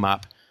does come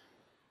up,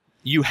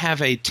 you have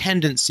a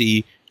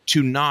tendency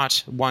to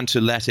not want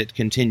to let it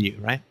continue,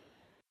 right?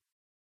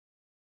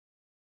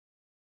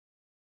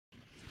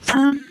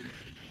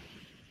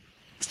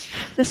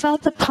 The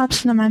thought that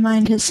pops into my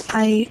mind is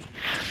I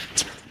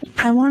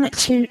want it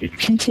to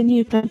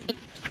continue, but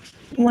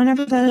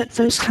whenever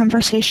those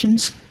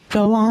conversations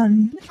go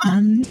on,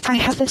 I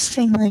have this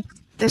thing, like,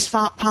 this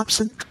thought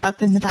pops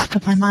up in the back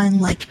of my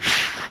mind, like,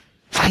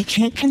 I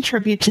can't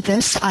contribute to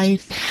this. I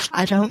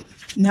don't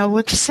know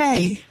what to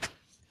say.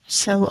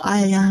 So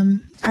I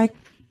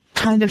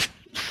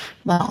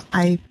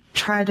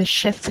try to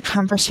shift the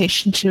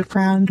conversation to a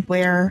ground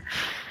where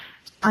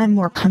I'm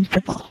more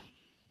comfortable.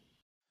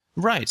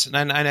 Right,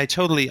 and I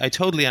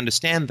totally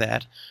understand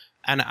that,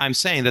 and I'm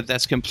saying that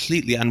that's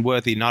completely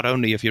unworthy not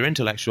only of your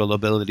intellectual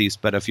abilities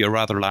but of your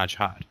rather large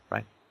heart,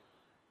 right?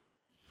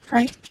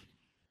 Right.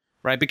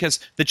 Right, because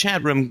the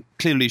chat room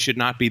clearly should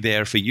not be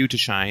there for you to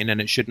shine, and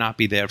it should not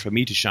be there for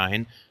me to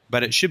shine,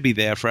 but it should be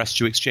there for us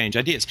to exchange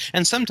ideas.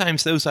 And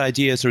sometimes those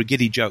ideas are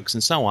giddy jokes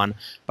and so on,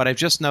 but I've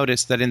just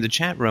noticed that in the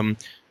chat room,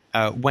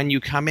 when you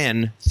come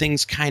in,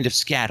 things kind of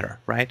scatter,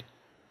 right?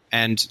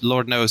 And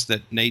Lord knows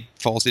that Nate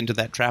falls into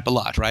that trap a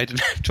lot, right?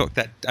 And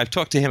I've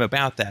talked to him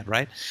about that,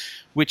 right?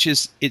 Which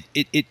is,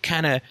 it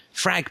kind of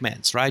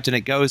fragments, right? And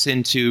it goes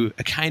into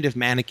a kind of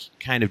manic,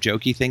 kind of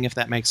jokey thing, if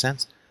that makes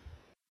sense.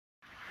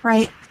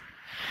 Right.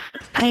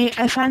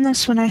 I find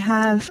this when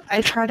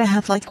I try to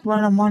have like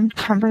one-on-one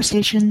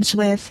conversations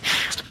with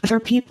other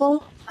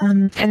people,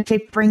 and they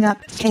bring up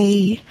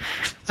a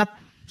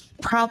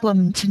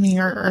problem to me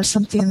or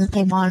something that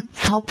they want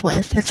help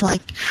with. It's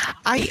like,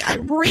 I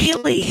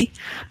really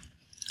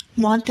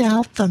want to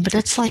help them, but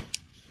it's like,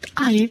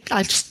 I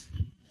just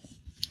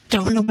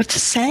don't know what to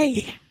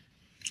say.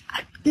 I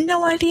have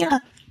no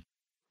idea.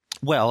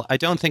 Well, I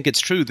don't think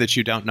it's true that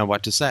you don't know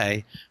what to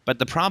say, but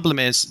the problem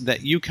is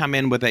that you come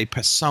in with a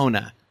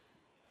persona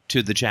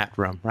to the chat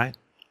room, right?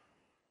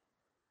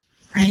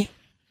 Right.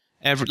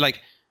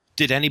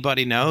 Did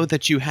anybody know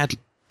that you had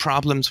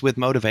problems with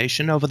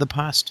motivation over the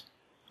past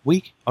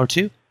week or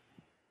two?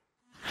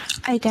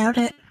 I doubt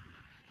it.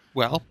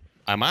 Well,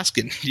 I'm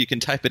asking. You can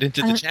type it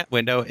into the chat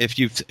window if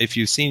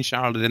you've seen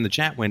Charlotte in the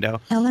chat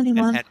window. Tell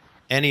anyone. And had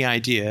any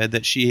idea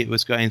that she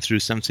was going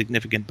through some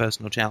significant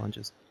personal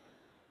challenges.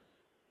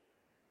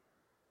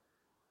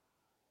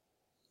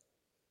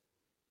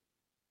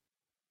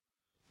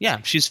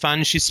 Yeah, she's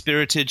fun, she's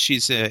spirited,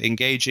 she's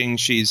engaging,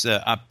 she's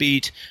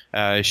upbeat,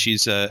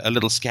 she's a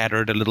little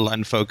scattered, a little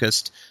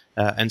unfocused,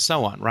 and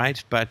so on,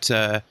 right? But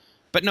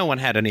no one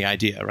had any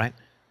idea, right?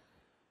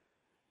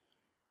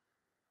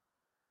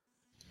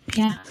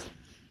 Yeah.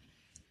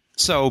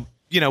 So,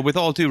 with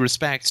all due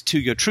respect to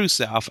your true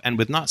self, and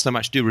with not so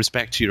much due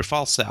respect to your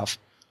false self,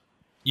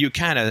 you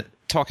kind of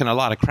talking a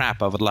lot of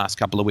crap over the last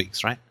couple of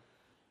weeks, right?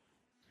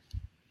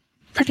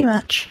 Pretty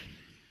much.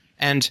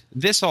 And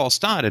this all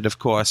started, of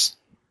course,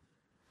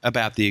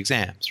 about the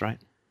exams, right?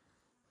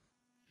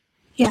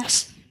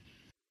 Yes.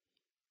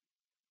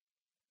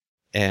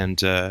 And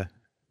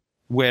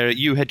where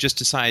you had just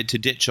decided to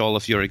ditch all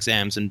of your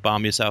exams and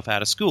bomb yourself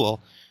out of school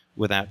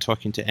without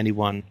talking to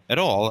anyone at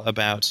all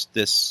about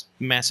this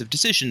massive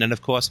decision. And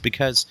of course,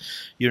 because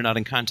you're not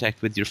in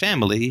contact with your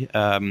family,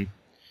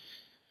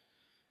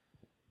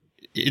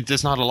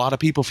 there's not a lot of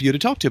people for you to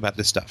talk to about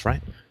this stuff,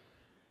 right?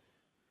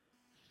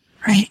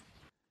 Right.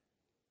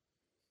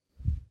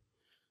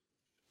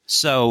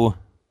 So...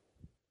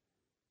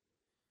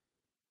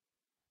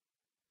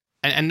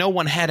 And no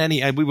one had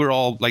any. We were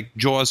all like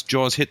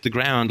jaws hit the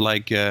ground,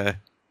 like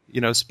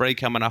spray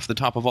coming off the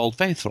top of Old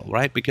Faithful,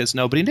 right? Because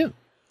nobody knew.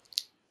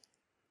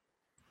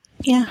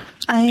 Yeah,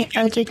 I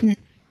didn't.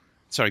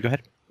 Sorry, go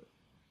ahead.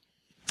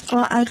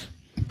 Well,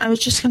 I was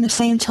just going to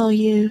say until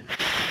you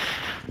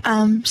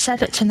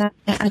said it tonight,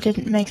 I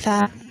didn't make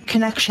that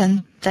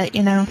connection. That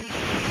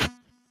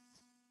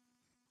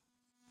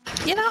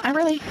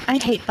I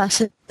hate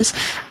buses.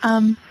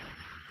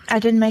 I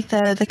didn't make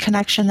the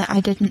connection that I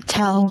didn't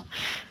tell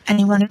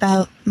anyone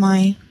about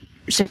my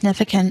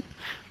significant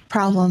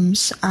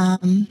problems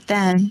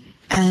then,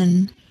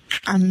 and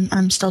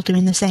I'm still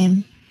doing the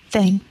same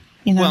thing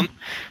you know, Well,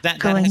 that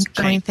going has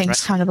changed, things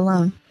right? kind of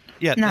alone.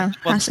 Yeah, No,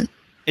 well, hasn't.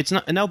 it's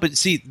not. No, but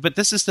see, but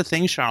this is the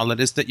thing, Charlotte,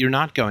 is that you're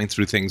not going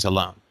through things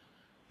alone,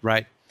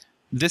 right?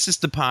 This is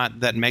the part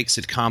that makes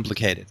it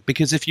complicated.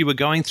 Because if you were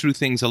going through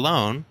things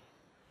alone,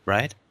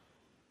 right,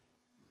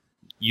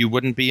 you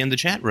wouldn't be in the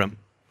chat room,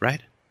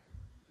 right?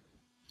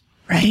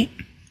 Right.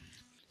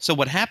 So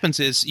what happens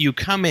is you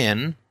come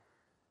in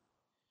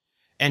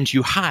and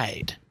you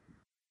hide.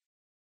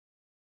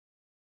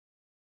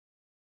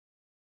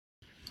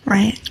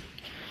 Right.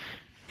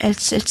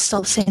 It's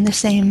still saying the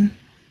same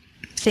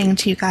thing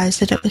to you guys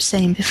that it was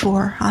saying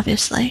before,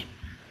 obviously.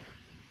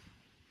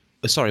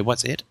 Sorry,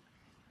 what's it?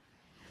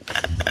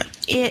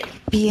 It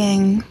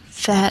being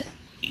that,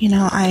 you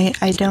know,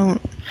 I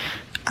don't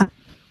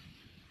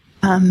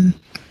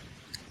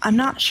I'm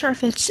not sure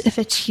if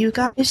it's you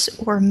guys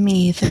or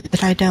me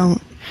that I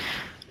don't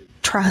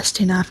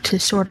trust enough to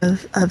sort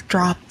of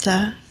drop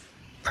the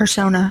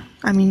persona.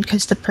 I mean,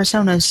 because the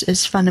persona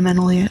is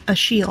fundamentally a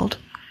shield,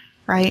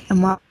 right?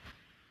 And why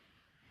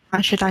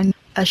should I need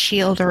a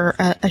shield or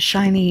a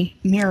shiny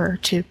mirror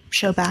to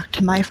show back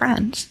to my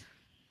friends?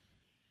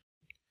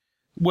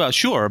 Well,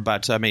 sure,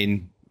 but I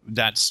mean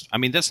that's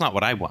not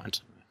what I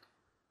want.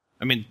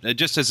 I mean,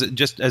 just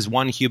as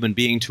one human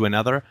being to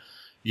another,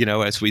 you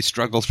know, as we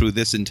struggle through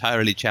this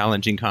entirely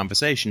challenging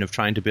conversation of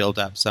trying to build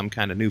up some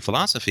kind of new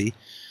philosophy,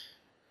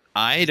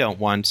 I don't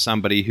want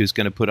somebody who's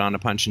going to put on a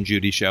Punch and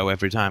Judy show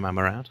every time I'm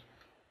around.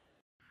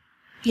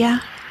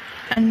 Yeah,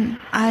 and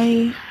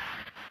I've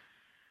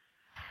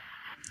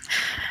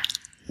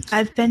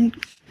been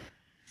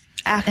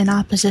in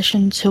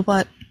opposition to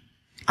what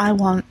I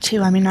want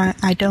to. I mean,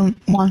 I don't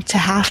want to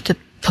have to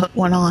put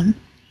one on,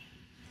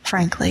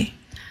 frankly.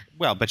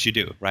 Well, but you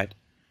do, right?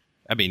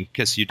 I mean,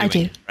 because you do. I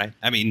do. Right?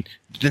 I mean,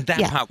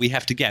 that part we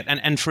have to get.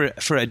 And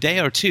for a day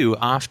or two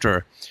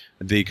after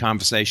the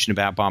conversation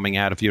about bombing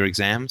out of your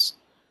exams,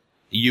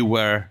 you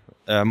were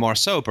more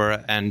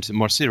sober and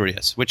more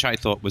serious, which I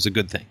thought was a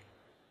good thing.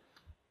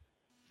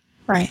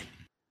 Right.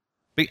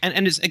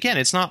 And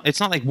it's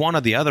not like one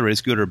or the other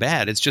is good or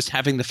bad. It's just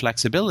having the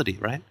flexibility,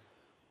 right?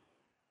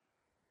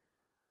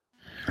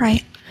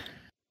 Right.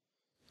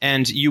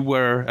 And you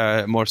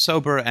were more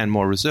sober and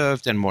more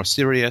reserved and more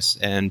serious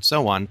and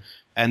so on.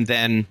 And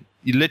then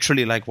you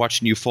literally like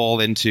watching you fall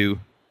into,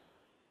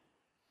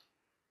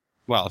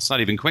 well, it's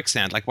not even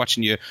quicksand, like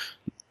watching you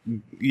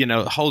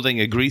know, holding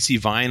a greasy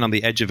vine on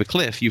the edge of a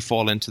cliff, you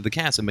fall into the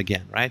chasm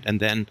again, right?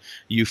 And then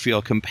you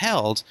feel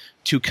compelled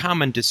to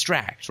come and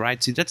distract,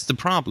 right? See, that's the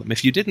problem.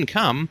 If you didn't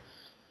come,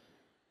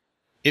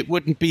 it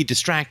wouldn't be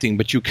distracting,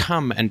 but you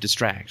come and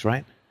distract,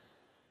 right?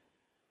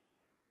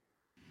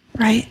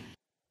 Right.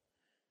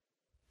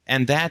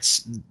 And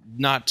that's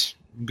not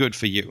good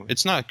for you.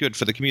 It's not good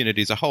for the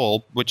community as a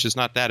whole, which is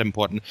not that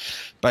important,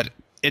 but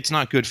it's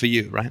not good for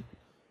you, right?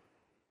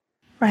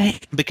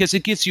 Right. Because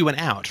it gives you an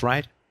out,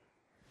 right?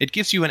 It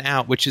gives you an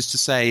out, which is to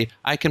say,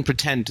 I can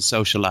pretend to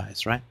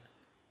socialize, right?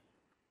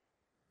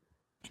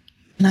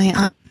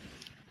 And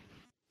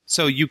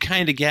So you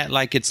kind of get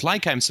like, it's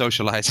like I'm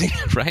socializing,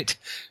 right?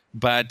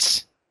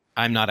 But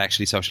I'm not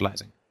actually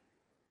socializing.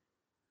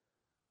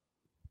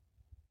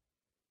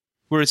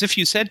 Whereas if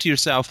you said to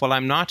yourself, well,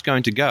 I'm not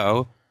going to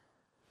go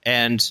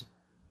and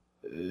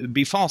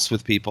be false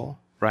with people,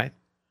 right?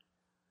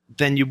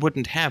 Then you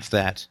wouldn't have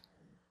that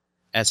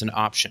as an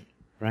option,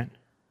 right?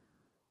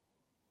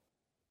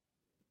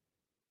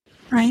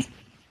 Right.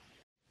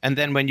 And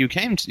then when you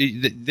came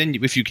to, then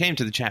if you came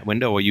to the chat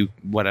window or you,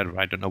 whatever,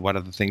 I don't know what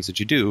other things that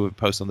you do,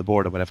 post on the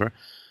board or whatever.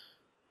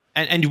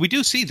 And we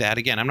do see that,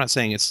 again, I'm not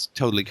saying it's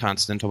totally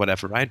constant or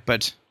whatever, right?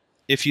 But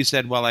if you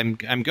said, well, I'm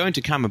going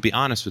to come and be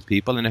honest with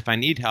people, and if I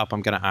need help,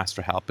 I'm going to ask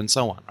for help, and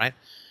so on, right?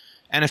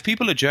 And if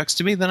people are jerks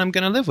to me, then I'm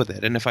going to live with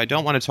it. And if I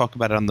don't want to talk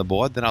about it on the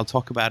board, then I'll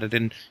talk about it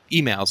in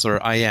emails or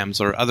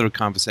IMs or other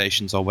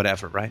conversations or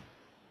whatever, right?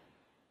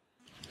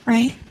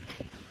 Right.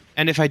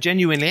 And if I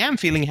genuinely am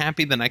feeling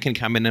happy, then I can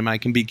come in and I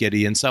can be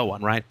giddy and so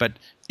on, right? But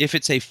if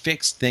it's a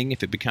fixed thing,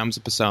 if it becomes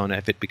a persona,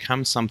 if it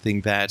becomes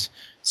something that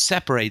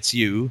separates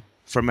you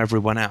from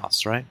everyone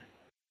else, right?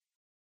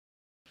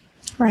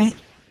 Right.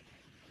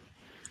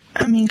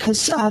 I mean,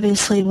 because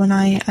obviously when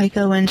I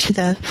go into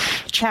the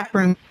chat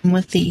room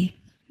with the,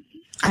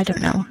 I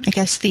don't know, I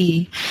guess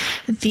the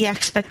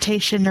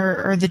expectation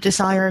or the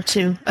desire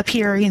to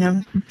appear, you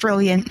know,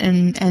 brilliant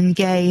and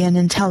gay and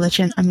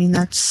intelligent, I mean,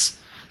 that's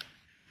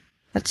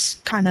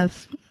kind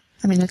of,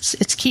 I mean,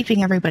 it's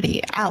keeping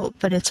everybody out,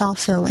 but it's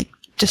also like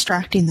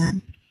distracting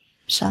them.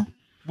 So.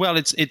 Well,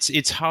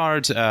 it's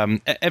hard.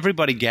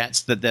 Everybody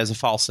gets that there's a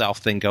false self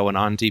thing going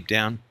on deep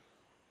down,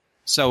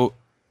 so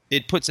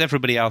it puts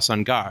everybody else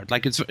on guard.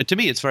 Like to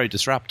me, it's very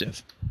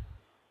disruptive.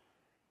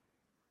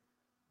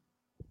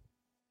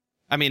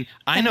 I mean,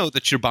 I know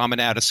that you're bombing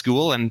out of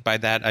school, and by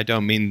that I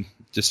don't mean,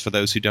 just for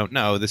those who don't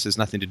know, this has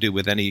nothing to do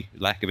with any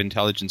lack of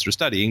intelligence or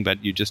studying, but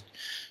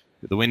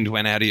the wind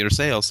went out of your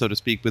sails, so to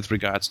speak, with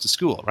regards to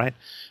school, right?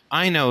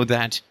 I know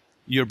that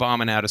you're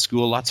bombing out of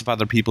school. Lots of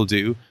other people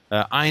do.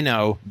 I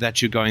know that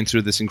you're going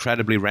through this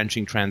incredibly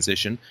wrenching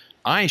transition.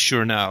 I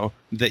sure know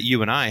that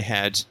you and I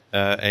had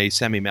a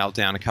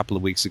semi-meltdown a couple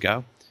of weeks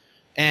ago.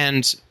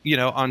 And,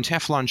 on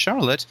Teflon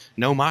Charlotte,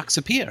 no marks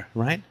appear,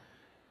 right?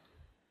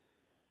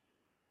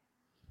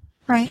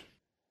 Right.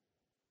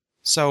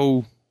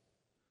 So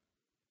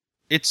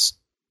it's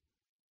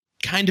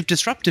kind of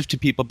disruptive to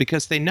people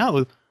because they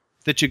know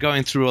that you're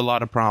going through a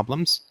lot of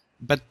problems,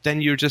 but then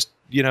you're just,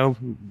 witty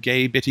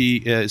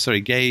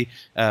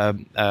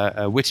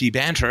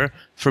banter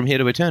from here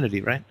to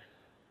eternity, right?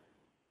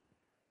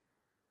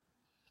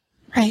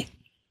 Right.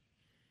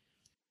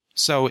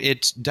 So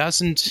it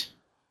doesn't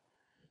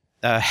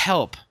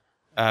help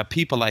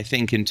people, I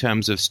think, in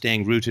terms of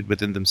staying rooted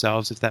within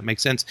themselves, if that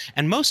makes sense.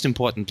 And most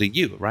importantly,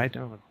 you, right?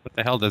 Oh, what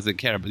the hell does it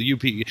care? But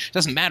it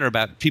doesn't matter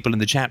about people in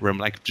the chat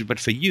room, but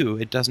for you,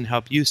 it doesn't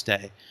help you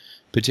stay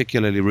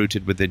particularly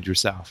rooted within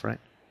yourself, right?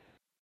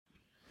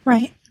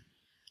 Right.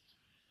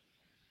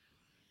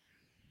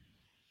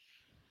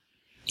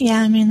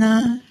 Yeah, I mean,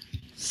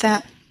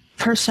 that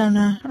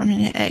persona, I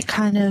mean,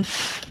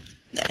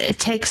 it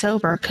takes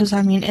over, because,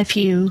 I mean, if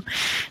you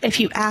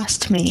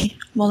asked me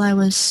while I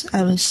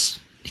was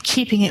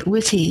keeping it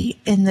witty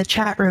in the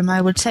chat room,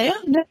 I would say,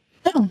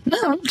 oh,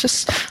 no, I'm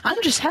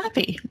just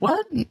happy.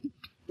 What?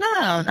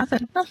 No,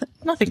 nothing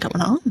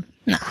going on.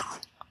 No,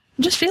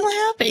 I'm just feeling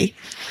happy.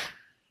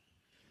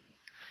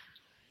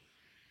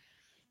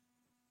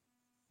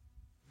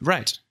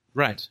 Right.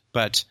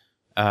 But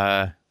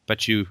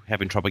you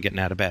having trouble getting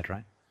out of bed,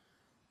 right?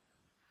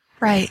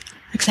 Right,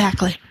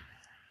 exactly.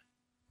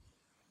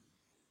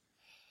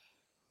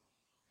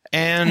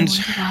 And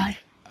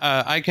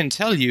I can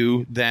tell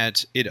you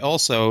that the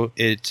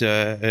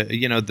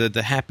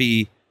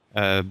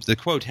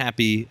quote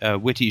happy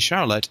witty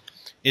Charlotte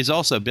is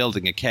also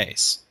building a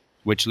case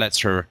which lets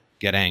her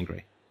get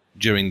angry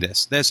during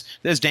this.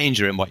 There's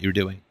danger in what you're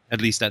doing.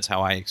 At least that's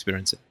how I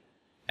experience it.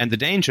 And the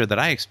danger that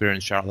I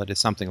experience, Charlotte, is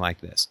something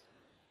like this.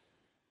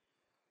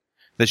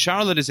 The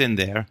Charlotte is in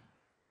there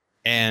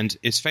and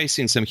is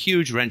facing some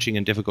huge, wrenching,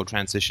 and difficult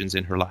transitions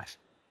in her life.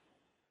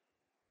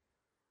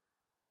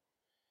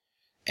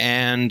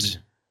 And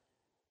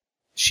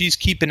she's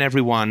keeping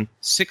everyone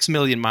 6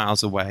 million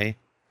miles away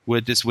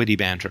with this witty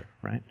banter,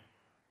 right?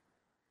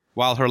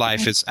 While her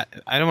life is,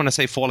 I don't want to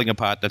say falling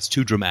apart, that's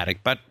too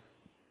dramatic, but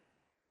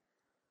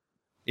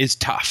is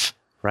tough,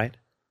 right?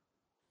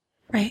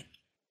 Right.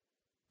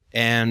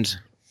 And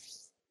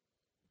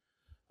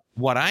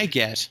what I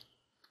get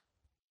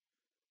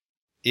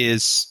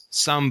is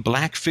some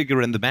black figure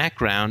in the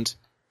background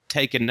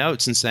taking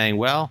notes and saying,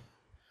 well,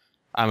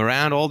 I'm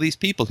around all these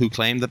people who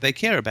claim that they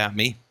care about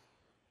me,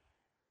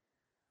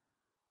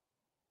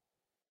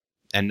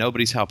 and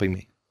nobody's helping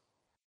me.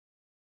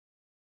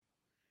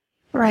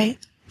 Right.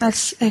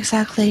 That's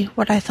exactly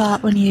what I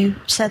thought when you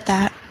said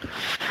that.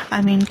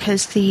 I mean,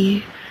 because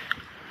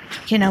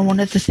one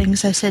of the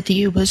things I said to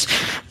you was,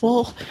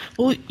 well,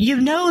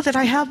 you know that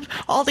I have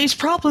all these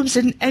problems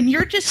and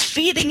you're just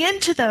feeding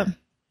into them.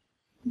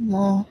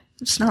 Well,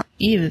 it's not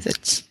you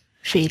that's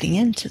feeding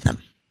into them,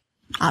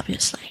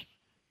 obviously.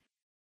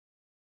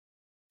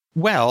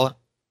 Well,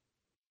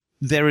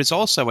 there is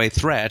also a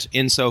threat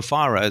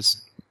insofar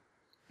as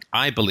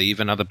I believe,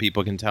 and other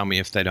people can tell me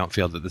if they don't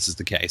feel that this is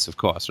the case, of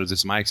course, or this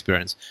is my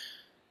experience.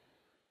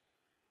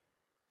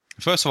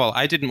 First of all,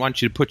 I didn't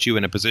want you to put you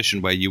in a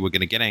position where you were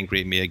going to get angry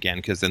at me again,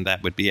 because then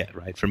that would be it,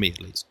 right? For me,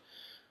 at least.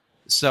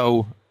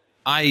 So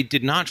I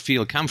did not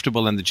feel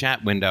comfortable in the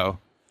chat window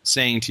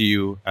saying to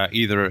you,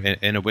 either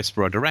in a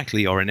whisper or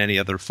directly or in any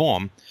other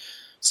form,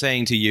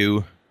 saying to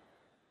you,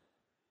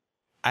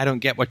 I don't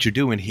get what you're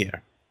doing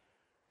here.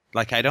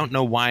 Like, I don't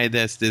know why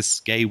there's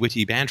this gay,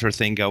 witty banter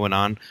thing going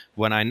on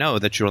when I know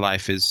that your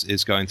life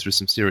is going through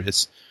some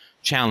serious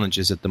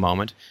challenges at the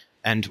moment.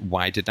 And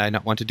why did I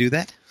not want to do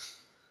that?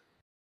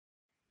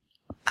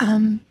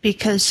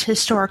 Because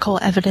historical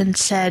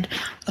evidence said,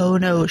 oh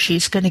no,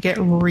 she's going to get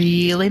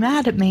really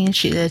mad at me.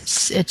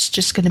 It's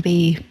just going to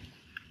be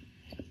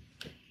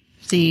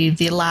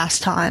the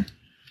last time.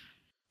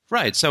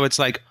 Right, so it's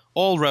like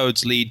all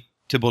roads lead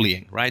to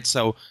bullying, right?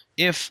 So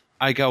if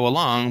I go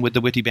along with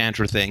the witty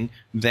banter thing,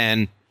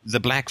 then the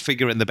black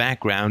figure in the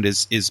background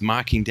is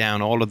marking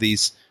down all of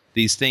these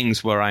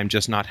things where I'm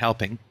just not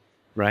helping,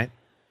 right?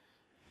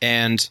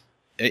 And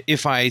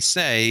if I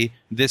say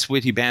this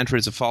witty banter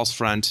is a false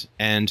front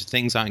and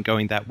things aren't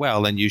going that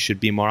well and you should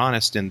be more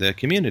honest in the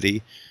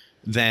community,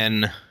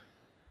 then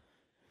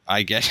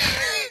I get,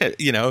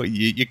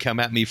 you come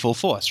at me full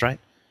force, right?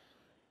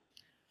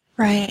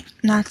 Right.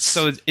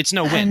 So it's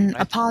no win.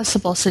 Right? A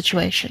possible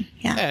situation.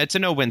 Yeah, it's a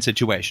no-win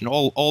situation.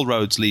 All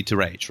roads lead to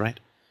rage, right?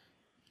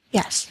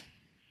 Yes.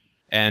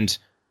 And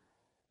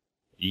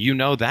you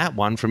know that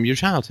one from your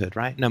childhood,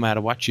 right? No matter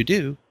what you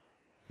do.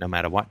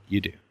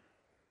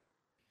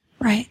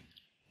 Right.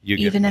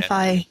 Even if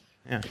I...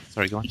 Yeah,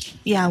 sorry, go on.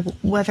 Yeah,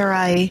 whether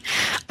I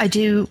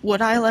do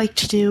what I like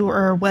to do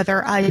or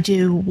whether I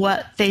do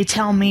what they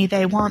tell me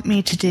they want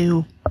me to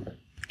do,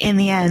 in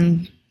the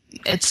end,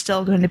 it's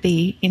still going to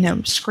be,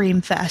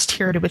 scream fest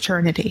here to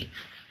eternity.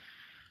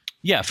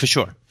 Yeah, for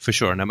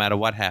sure, no matter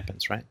what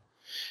happens, right?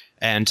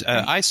 And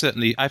I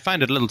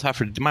find it a little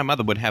tougher. My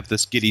mother would have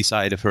this giddy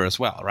side of her as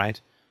well, right?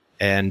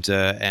 And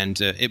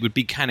it would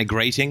be kind of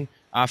grating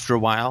after a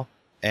while.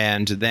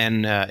 And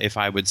then if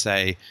I would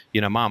say,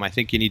 Mom, I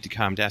think you need to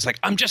calm down. It's like,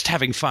 I'm just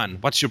having fun.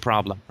 What's your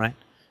problem, right?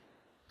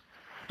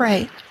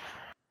 Right.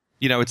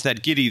 It's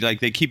that giddy, like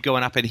they keep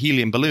going up in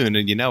helium balloon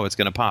and it's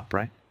going to pop,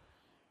 right?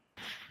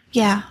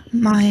 Yeah,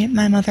 my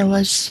mother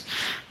was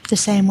the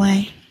same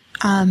way.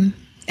 And,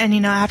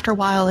 after a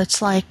while,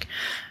 it's like,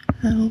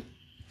 oh,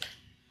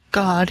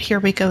 God, here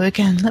we go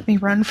again. Let me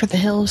run for the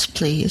hills,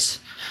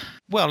 please.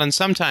 Well, and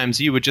sometimes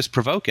you would just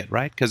provoke it,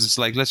 right? Because it's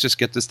like, let's just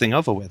get this thing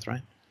over with,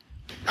 right?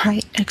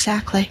 Right,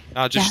 exactly.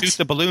 I'll just shoot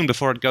the balloon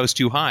before it goes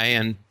too high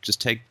and just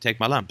take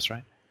my lumps,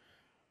 right?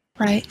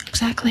 Right,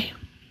 exactly.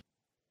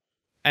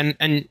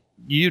 And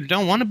you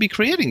don't want to be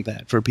creating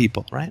that for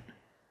people, right?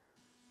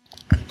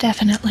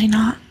 Definitely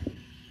not.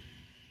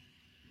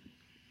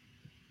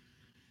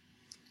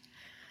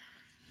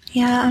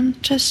 Yeah,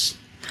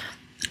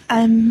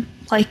 I'm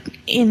like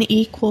in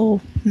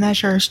equal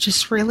measures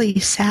just really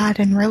sad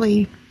and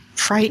really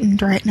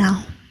frightened right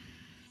now.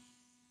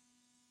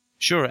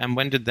 Sure. And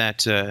when did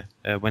that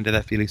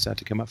feeling start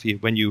to come up for you?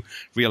 When you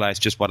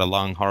realized just what a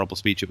long, horrible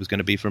speech it was going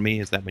to be for me?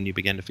 Is that when you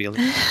began to feel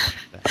it?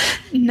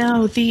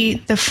 No, the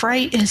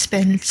fright has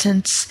been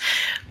since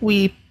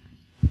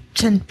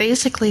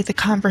basically the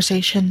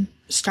conversation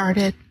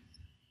started.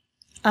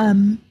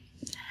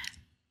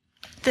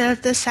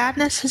 The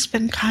sadness has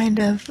been kind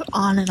of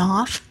on and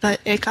off,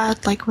 but it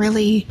got like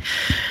really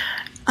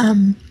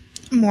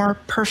more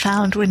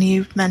profound when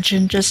you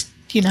mentioned just,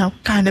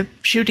 kind of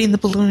shooting the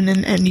balloon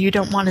and you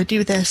don't want to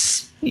do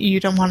this.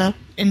 You don't want to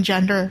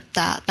engender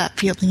that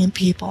feeling in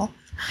people.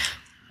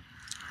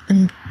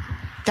 And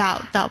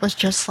that was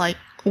just like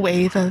a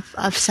wave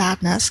of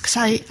sadness because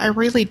I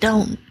really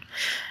don't.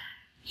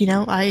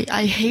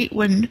 I hate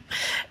when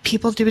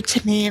people do it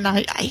to me, and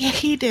I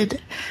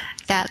hated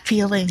that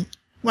feeling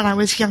when I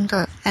was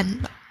younger,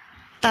 and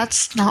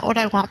that's not what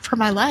I want for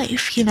my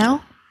life,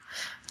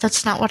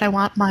 That's not what I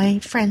want my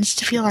friends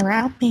to feel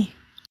around me.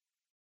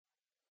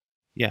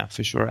 Yeah,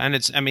 for sure. And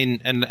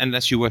and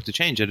unless you work to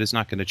change it, it's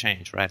not going to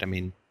change, right? I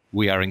mean,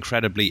 we are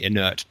incredibly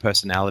inert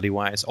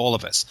personality-wise, all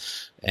of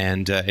us.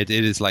 And it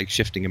is like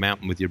shifting a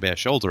mountain with your bare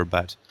shoulder,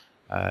 but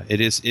it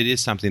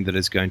is something that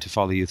is going to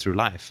follow you through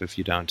life if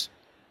you don't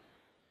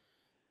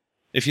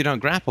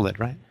grapple it,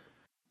 right?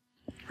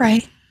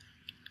 Right.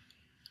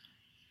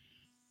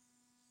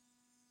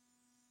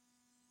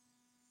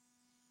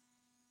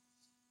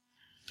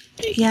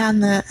 Yeah,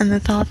 and the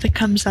thought that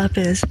comes up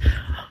is,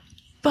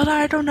 but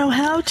I don't know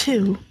how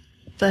to.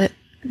 But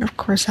of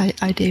course I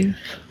do.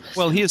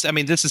 Well, this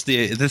is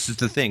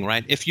the thing,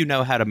 right? If you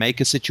know how to make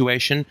a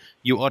situation,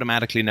 you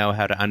automatically know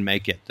how to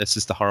unmake it. This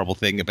is the horrible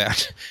thing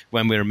about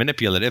when we're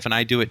manipulative, and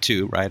I do it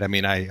too, right? I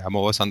mean, I'm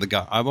always on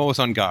I'm always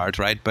on guard,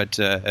 right? But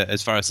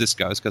as far as this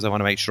goes, because I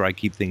want to make sure I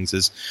keep things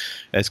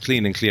as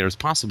clean and clear as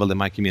possible in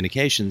my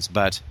communications.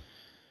 But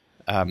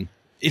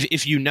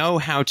if you know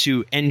how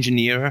to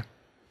engineer,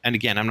 and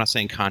again, I'm not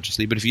saying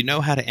consciously, but if you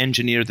know how to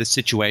engineer the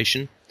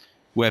situation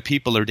where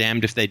people are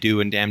damned if they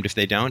do and damned if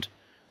they don't,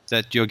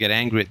 that you'll get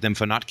angry at them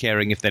for not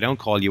caring if they don't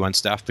call you on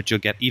stuff, but you'll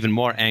get even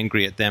more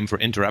angry at them for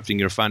interrupting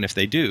your fun if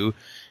they do.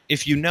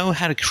 If you know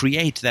how to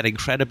create that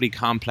incredibly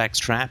complex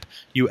trap,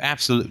 you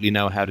absolutely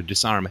know how to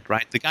disarm it,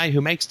 right? The guy who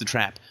makes the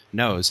trap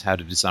knows how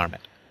to disarm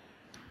it.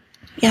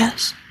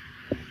 Yes.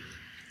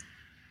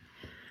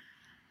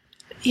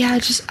 Yeah,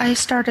 I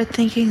started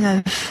thinking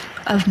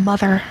of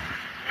Mother.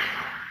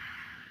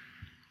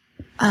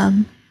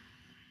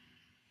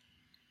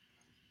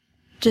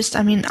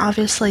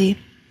 Obviously,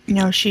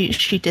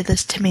 she did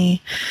this to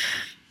me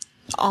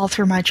all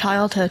through my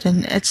childhood,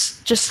 and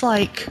it's just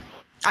like,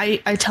 I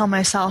tell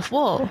myself,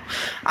 well,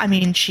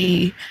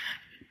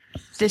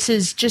 this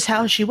is just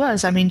how she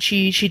was.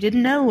 She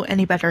didn't know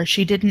any better.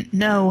 She didn't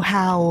know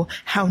how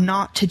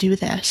not to do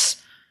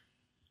this.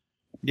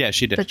 Yeah,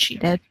 she did. But she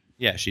did.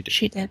 Yeah, she did.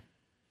 She did.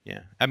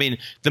 Yeah.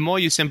 The more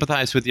you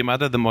sympathize with your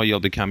mother, the more you'll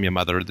become your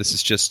mother. This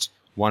is just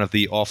one of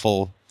the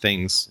awful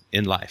things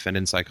in life and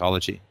in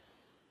psychology.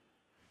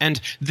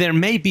 And there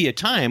may be a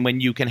time when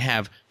you can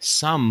have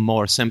some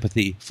more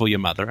sympathy for your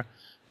mother,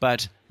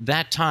 but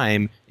that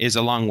time is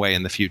a long way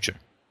in the future.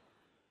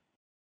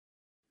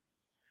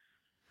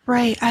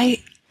 Right. I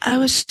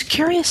was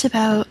curious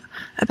about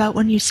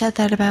when you said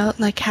that about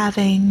like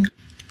having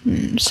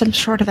some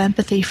sort of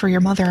empathy for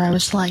your mother. I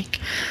was like,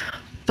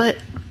 but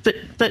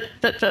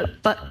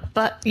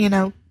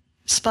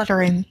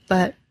sputtering,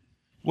 but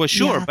well,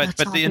 sure, yeah,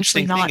 but the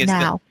interesting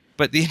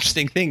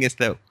thing is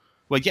that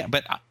well, yeah,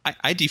 but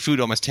I defooed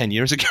almost 10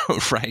 years ago,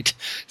 right?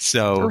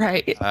 So,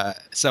 right.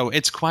 So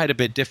it's quite a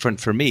bit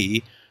different for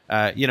me.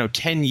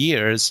 10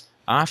 years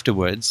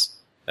afterwards,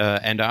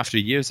 and after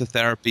years of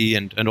therapy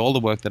and all the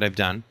work that I've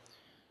done,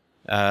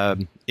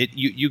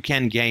 you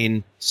can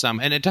gain some,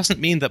 and it doesn't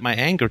mean that my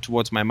anger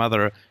towards my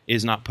mother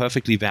is not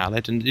perfectly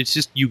valid, and it's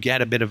just you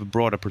get a bit of a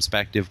broader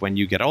perspective when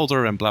you get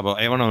older and blah blah.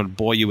 I don't want to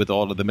bore you with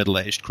all of the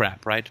middle-aged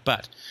crap, right?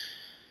 But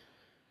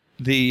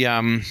the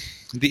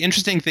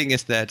interesting thing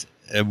is that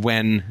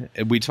when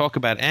we talk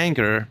about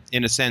anger,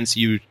 in a sense,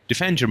 you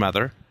defend your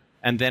mother,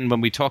 and then when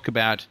we talk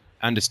about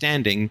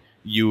understanding,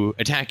 you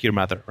attack your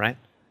mother, right?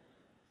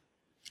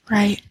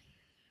 Right.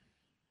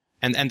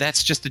 And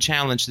that's just the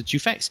challenge that you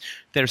face.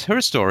 There's her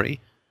story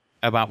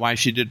about why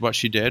she did what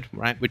she did,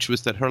 right? Which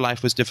was that her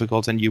life was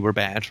difficult and you were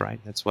bad,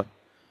 right? That's what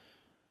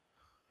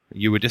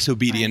you were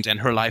disobedient and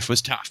her life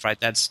was tough, right?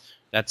 That's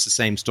the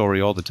same story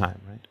all the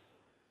time, right?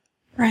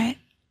 Right.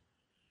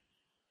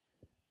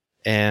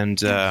 And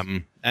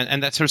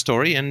that's her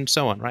story and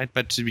so on, right?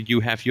 But you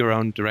have your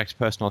own direct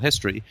personal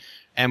history,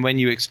 and when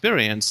you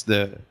experience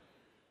the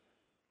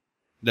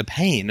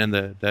pain and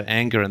the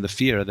anger and the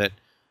fear that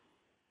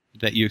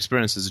you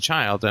experience as a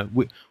child,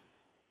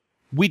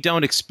 we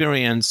don't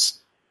experience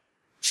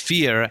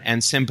fear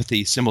and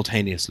sympathy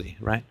simultaneously,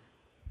 right?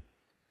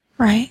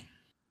 Right.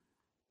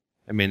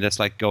 I mean, that's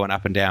like going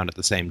up and down at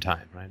the same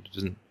time, right?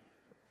 It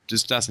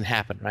just doesn't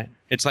happen, right?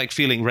 It's like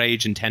feeling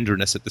rage and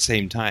tenderness at the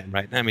same time,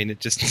 right? I mean, it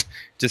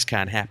just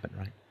can't happen,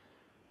 right?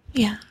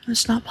 Yeah,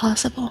 it's not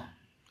possible.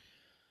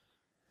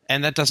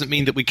 And that doesn't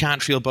mean that we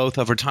can't feel both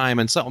over time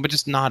and so on, but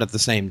just not at the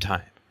same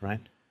time,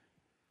 right?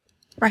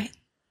 Right.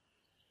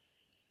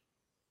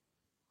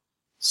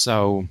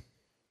 So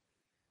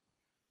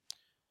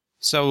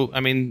I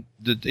mean,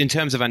 in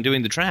terms of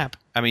undoing the trap,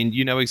 I mean,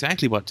 you know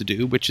exactly what to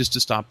do, which is to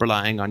stop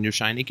relying on your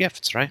shiny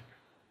gifts, right?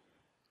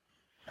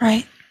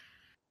 Right.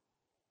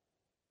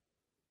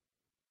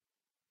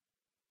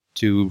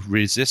 To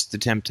resist the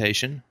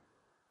temptation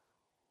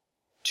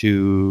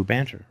to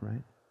banter,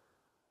 right?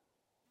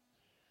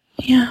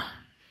 Yeah.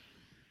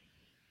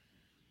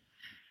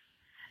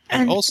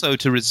 And also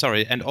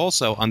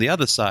also on the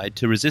other side,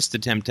 to resist the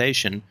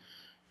temptation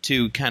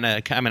to kind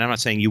of, I mean, I'm not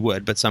saying you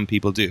would, but some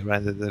people do,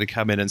 right? They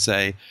come in and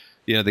say,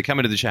 you know, they come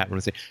into the chat room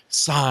and say,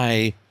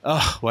 sigh,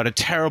 oh, what a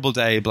terrible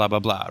day, blah, blah,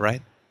 blah,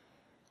 right?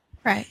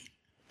 Right.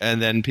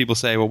 And then people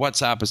say, well,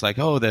 what's up? It's like,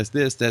 oh, there's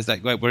this, there's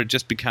that, where it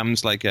just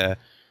becomes like a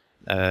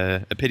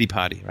pity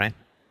party, right?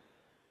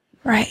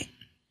 Right.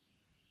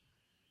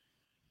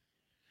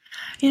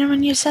 You know,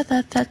 when you said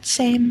that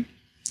same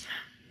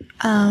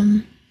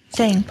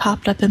thing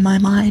popped up in my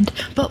mind.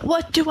 But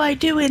what do I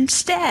do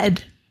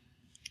instead?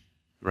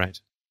 Right.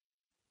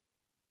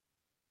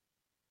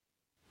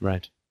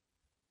 Right.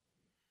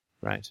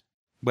 Right.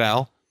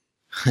 Well,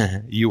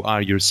 you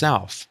are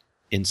yourself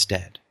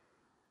instead.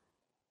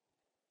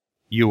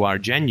 You are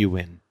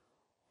genuine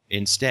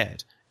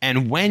instead.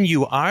 And when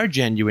you are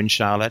genuine,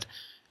 Charlotte,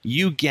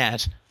 you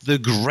get the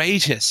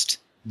greatest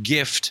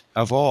gift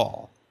of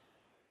all,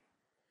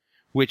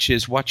 which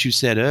is what you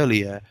said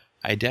earlier.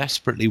 I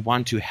desperately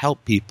want to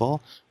help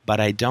people, but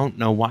I don't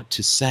know what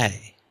to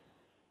say.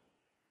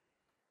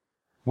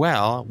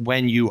 Well,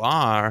 when you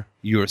are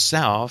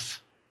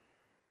yourself,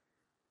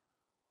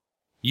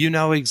 you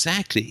know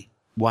exactly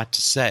what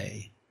to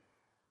say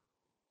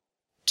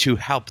to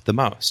help the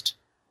most,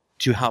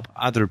 to help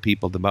other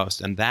people the most,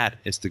 and that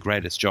is the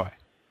greatest joy.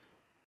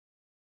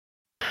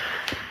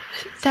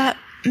 That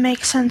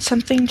makes sense.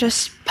 Something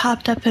just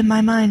popped up in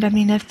my mind. I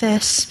mean, if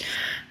this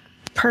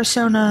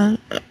persona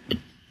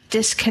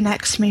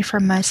disconnects me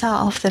from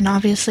myself, then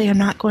obviously I'm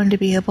not going to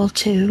be able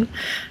to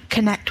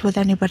connect with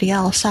anybody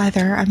else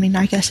either. I mean,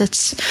 I guess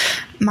it's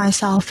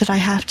myself that I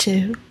have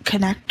to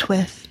connect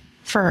with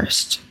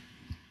first.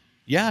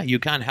 Yeah, you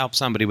can't help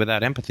somebody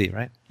without empathy,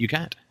 right? You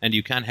can't. And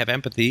you can't have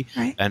empathy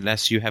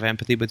unless you have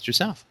empathy with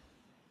yourself.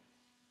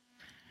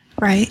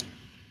 Right.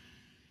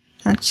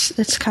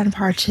 It's kind of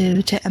hard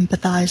to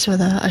empathize with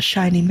a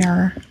shiny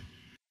mirror.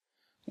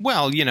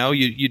 Well, you know,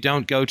 you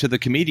don't go to the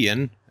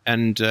comedian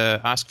and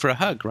ask for a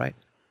hug, right?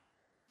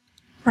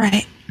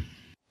 Right.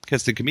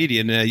 Because the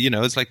comedian, you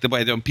know, it's like the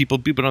way people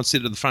don't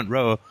sit in the front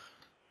row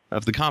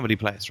of the comedy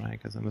place, right?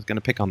 Because I was going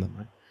to pick on them,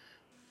 right?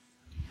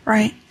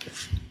 Right.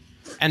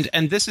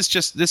 And this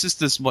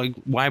is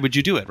why would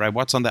you do it, right?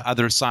 What's on the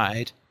other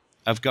side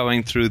of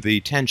going through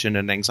the tension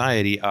and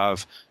anxiety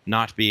of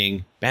not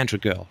being banter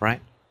girl,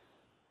 right?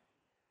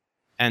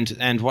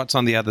 And what's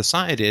on the other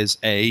side is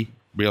A,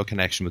 real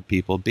connection with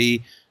people,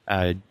 B,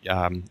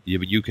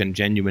 you can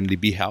genuinely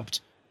be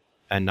helped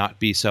and not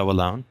be so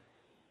alone.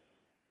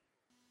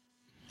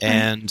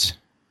 And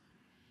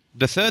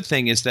the third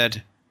thing is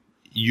that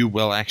you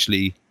will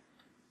actually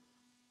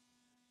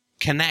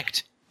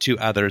connect to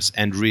others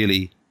and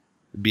really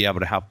be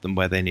able to help them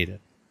where they need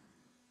it.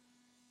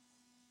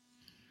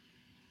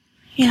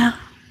 Yeah.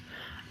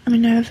 I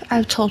mean,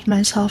 I've told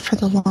myself for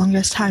the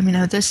longest time, you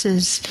know, this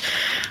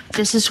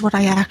is what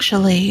I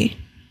actually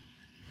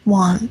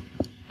want.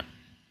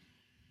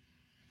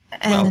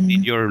 And well,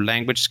 in your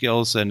language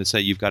skills, and say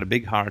you've got a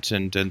big heart,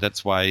 and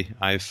that's why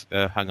I've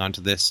hung on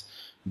to this.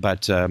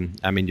 But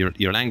I mean,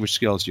 your language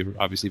skills, you're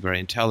obviously very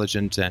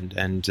intelligent,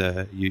 and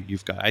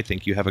you've got. I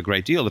think you have a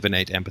great deal of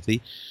innate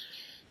empathy.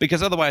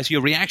 Because otherwise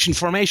your reaction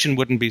formation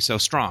wouldn't be so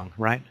strong,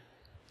 right?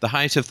 The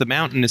height of the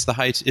mountain is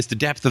the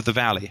depth of the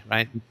valley,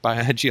 right?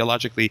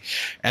 Geologically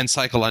and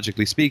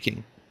psychologically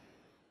speaking.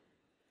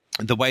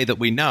 The way that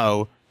we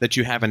know that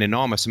you have an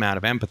enormous amount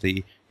of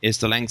empathy is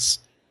the lengths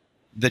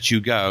that you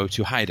go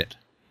to hide it,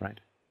 right?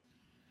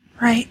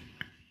 Right.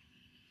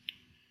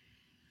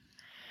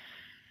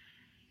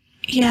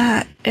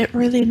 Yeah, it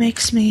really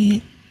makes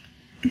me...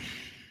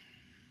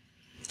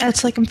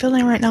 It's like I'm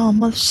feeling right now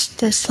almost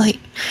this, like,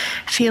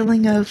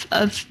 feeling of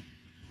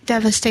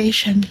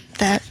devastation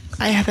that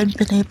I haven't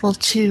been able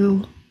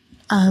to,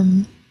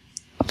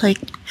 like,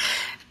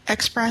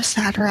 express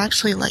that or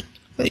actually, like,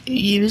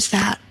 use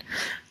that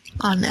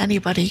on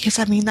anybody. Because,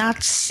 I mean,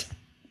 that's...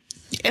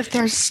 If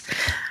there's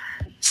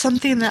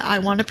something that I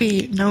want to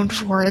be known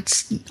for,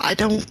 I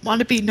don't want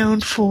to be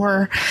known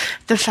for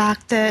the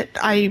fact that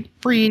I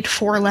read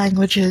 4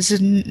 languages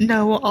and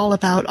know all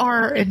about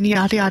art and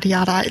yada, yada,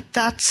 yada.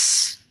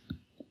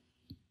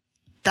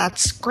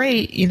 That's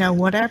great, you know,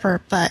 whatever.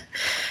 But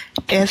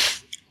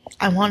if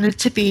I wanted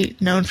to be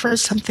known for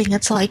something,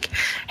 it's like,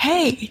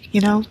 hey, you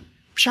know,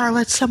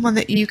 Charlotte's someone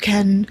that you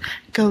can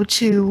go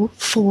to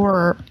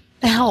for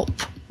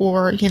help,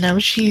 or, you know,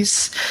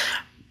 she's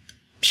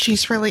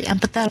really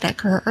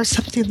empathetic, or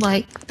something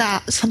like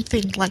that,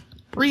 something like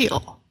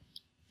real,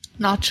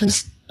 not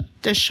just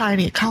this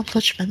shiny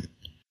accomplishment.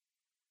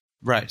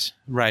 Right.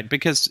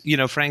 Because, you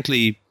know,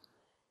 frankly,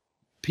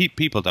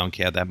 people don't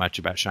care that much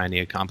about shiny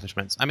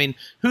accomplishments. I mean,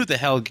 who the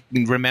hell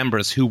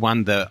remembers who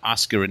won the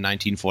Oscar in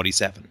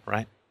 1947,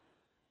 right?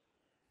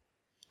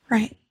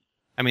 Right.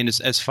 I mean,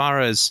 as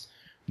far as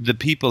the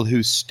people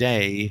who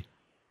stay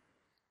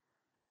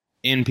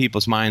in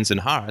people's minds and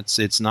hearts,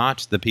 it's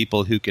not the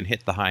people who can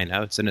hit the high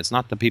notes, and it's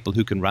not the people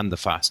who can run the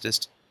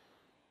fastest.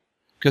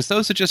 Because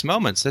those are just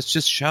moments. That's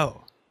just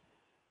show.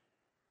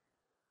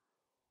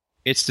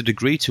 It's the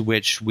degree to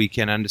which we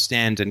can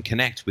understand and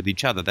connect with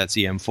each other. That's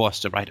E.M.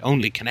 Forster, right?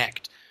 Only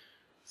connect.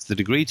 It's the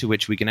degree to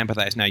which we can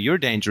empathize. Now, your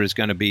danger is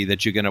going to be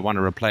that you're going to want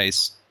to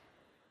replace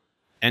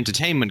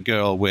Entertainment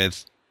Girl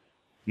with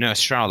Nurse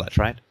Charlotte,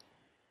 right?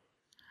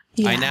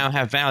 Yeah. I now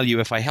have value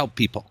if I help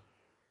people.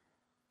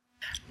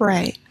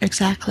 Right,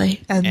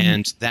 exactly.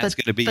 And that's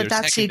going to be your secondary defense. But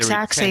that's the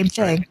exact same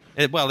thing.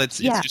 Right? It's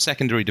your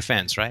secondary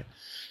defense, right?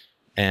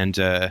 And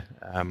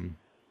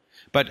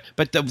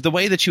but the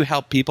way that you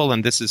help people,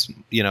 and this is,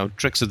 you know,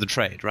 tricks of the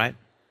trade, right?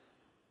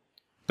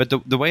 But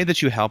the way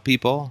that you help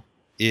people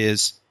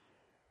is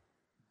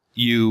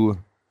you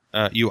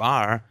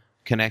are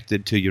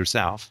connected to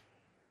yourself.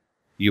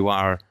 You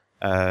are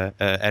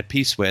at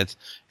peace with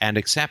and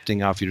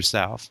accepting of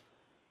yourself.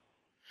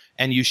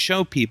 And you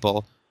show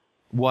people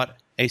what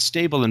a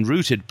stable and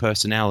rooted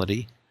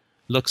personality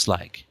looks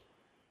like.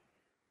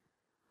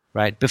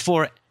 Right?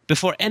 Before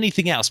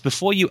anything else,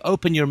 before you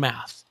open your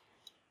mouth,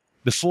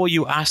 before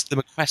you ask them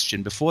a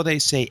question, before they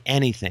say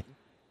anything,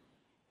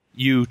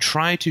 you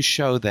try to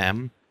show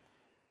them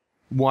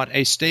what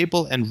a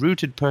stable and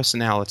rooted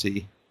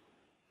personality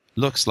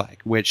looks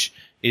like, which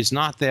is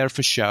not there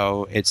for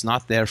show, it's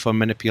not there for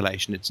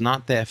manipulation, it's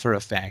not there for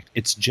effect,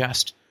 it's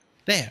just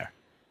there.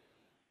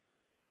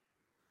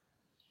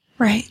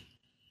 Right.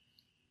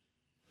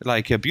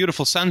 Like a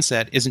beautiful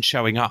sunset isn't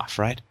showing off,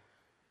 right?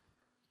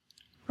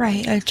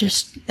 Right, it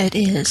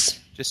is.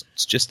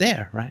 It's just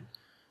there, right?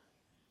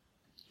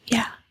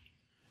 Yeah.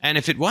 And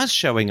if it was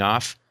showing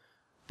off,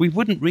 we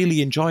wouldn't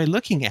really enjoy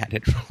looking at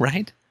it,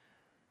 right?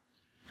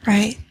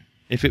 Right.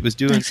 If it was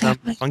doing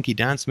Exactly. some funky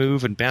dance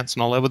move and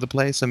bouncing all over the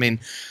place, I mean,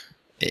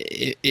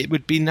 it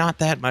would be not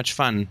that much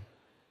fun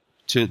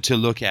to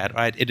look at,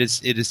 right? It is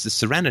the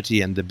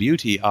serenity and the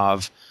beauty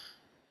of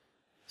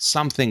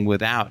something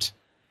without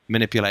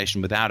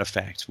manipulation, without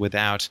effect,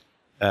 without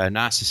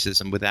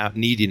narcissism, without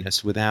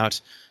neediness,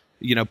 without,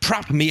 you know,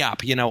 prop me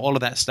up, you know, all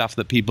of that stuff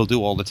that people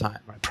do all the time,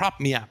 right? Prop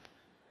me up.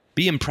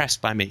 Be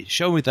impressed by me.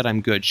 Show me that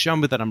I'm good. Show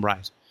me that I'm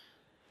right.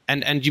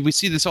 And we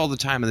see this all the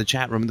time in the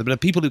chat room. The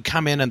people who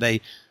come in and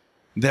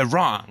they're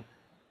wrong,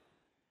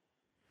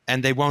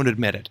 and they won't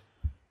admit it.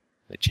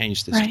 They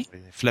change the story. They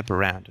flip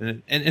around.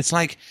 And it's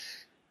like,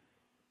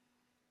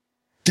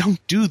 don't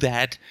do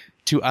that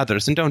to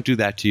others, and don't do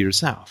that to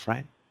yourself,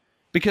 right?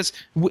 Because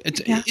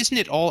isn't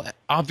it all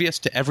obvious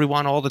to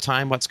everyone all the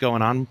time what's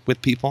going on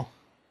with people?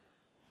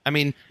 I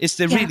mean, is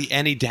there really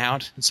any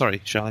doubt?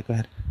 Sorry, Charlotte, go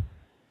ahead.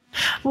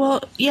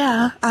 Well,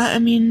 yeah. I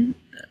mean,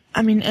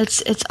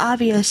 it's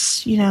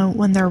obvious, you know,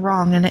 when they're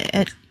wrong,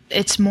 and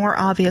it's more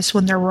obvious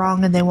when they're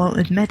wrong and they won't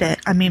admit it.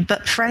 I mean,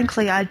 but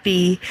frankly, I'd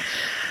be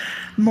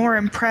more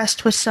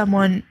impressed with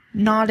someone,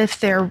 not if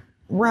they're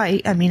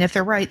right. I mean, if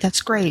they're right,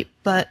 that's great,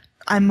 but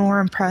I'm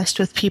more impressed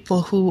with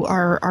people who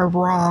are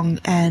wrong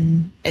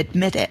and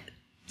admit it,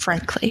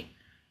 frankly.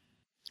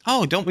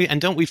 Oh, don't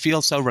we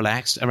feel so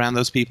relaxed around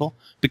those people?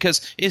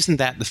 Because isn't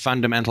that the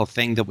fundamental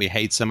thing that we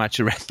hate so much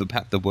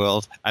about the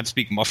world? I'm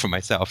speaking more for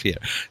myself here.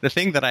 The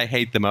thing that I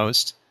hate the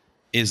most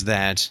is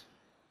that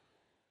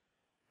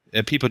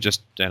people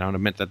just don't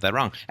admit that they're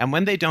wrong. And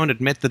when they don't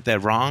admit that they're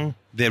wrong,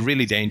 they're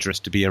really dangerous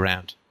to be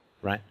around,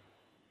 right?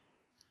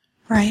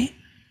 Right.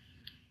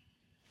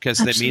 Because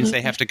that means they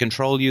Absolutely. have to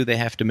control you, they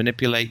have to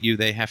manipulate you,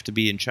 they have to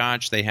be in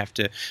charge, they have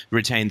to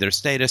retain their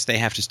status, they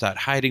have to start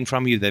hiding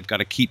from you, they've got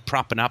to keep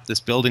propping up this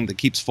building that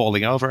keeps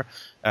falling over.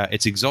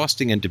 It's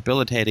exhausting and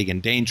debilitating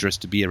and dangerous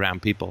to be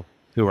around people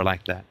who are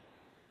like that.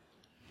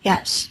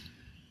 Yes.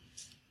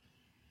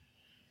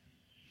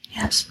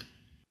 Yes.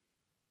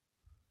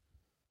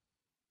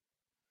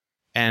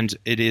 And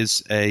it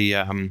is a...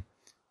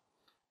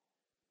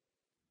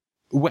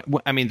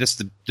 I mean,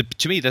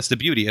 to me, that's the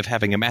beauty of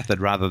having a method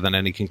rather than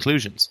any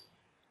conclusions.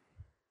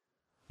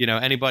 You know,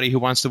 anybody who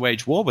wants to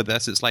wage war with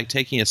us, it's like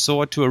taking a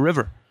sword to a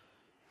river.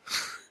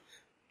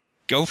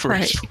 Go for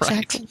Right, it, right?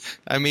 exactly.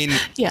 I mean,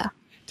 Yeah.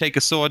 take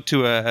a sword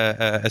to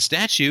a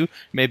statue,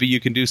 maybe you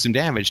can do some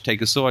damage.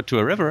 Take a sword to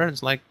a river, and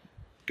it's like,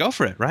 go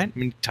for it, right? I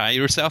mean, tie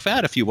yourself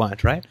out if you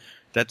want, right?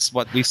 That's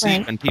what we see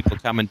Right. when people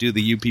come and do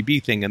the UPB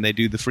thing and they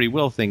do the free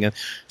will thing. And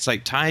it's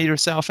like, tie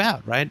yourself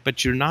out, right? But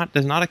there's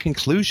not a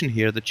conclusion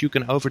here that you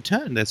can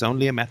overturn. There's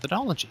only a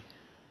methodology.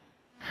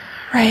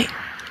 Right.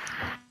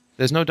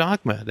 There's no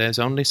dogma. There's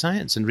only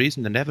science and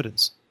reason and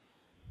evidence.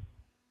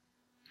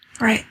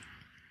 Right.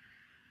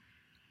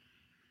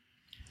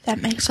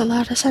 That makes a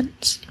lot of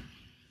sense.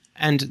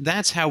 And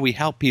that's how we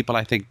help people,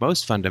 I think,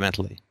 most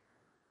fundamentally,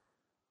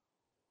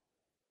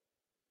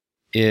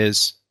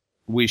 is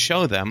we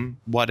show them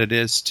what it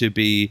is to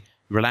be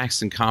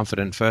relaxed and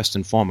confident first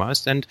and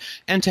foremost, and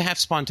to have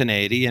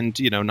spontaneity, and,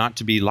 you know, not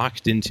to be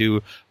locked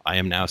into, I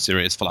am now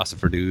serious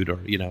philosopher dude, or,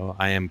 you know,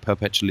 I am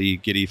perpetually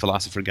giddy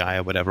philosopher guy,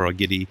 or whatever, or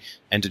giddy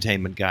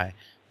entertainment guy.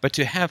 But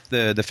to have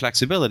the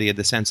flexibility and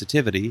the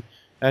sensitivity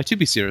to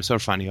be serious or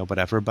funny or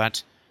whatever,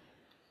 but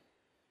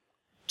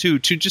to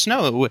just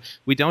know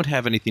we don't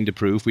have anything to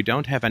prove, we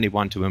don't have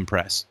anyone to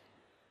impress.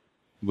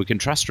 We can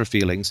trust our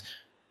feelings.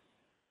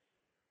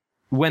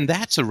 When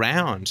that's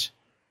around,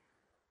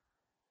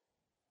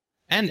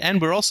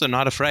 and we're also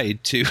not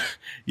afraid to,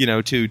 you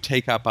know, to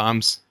take up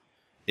arms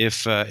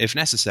if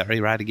necessary,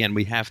 right? Again,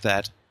 we have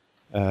that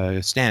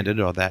standard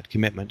or that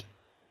commitment.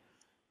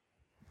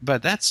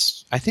 But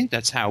I think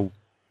that's how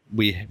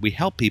we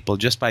help people,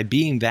 just by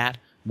being that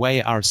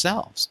way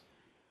ourselves.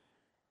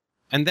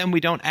 And then we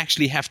don't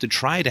actually have to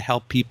try to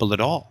help people at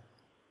all.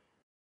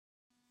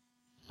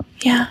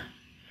 Yeah.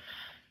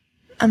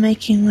 I'm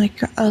making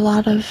like a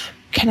lot of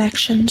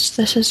connections.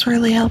 This is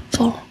really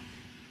helpful.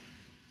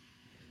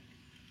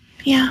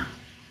 Yeah.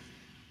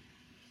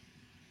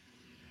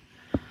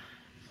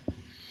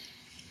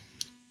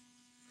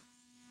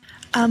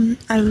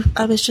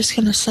 I was just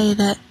going to say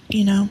that,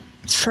 you know,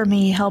 for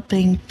me,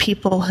 helping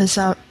people has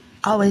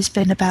always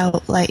been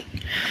about, like,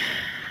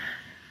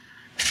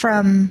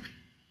 from,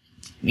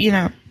 you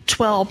know,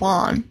 12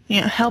 on,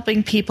 you know,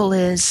 helping people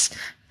is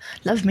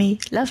love me,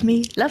 love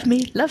me, love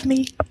me, love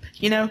me.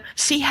 You know,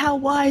 see how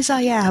wise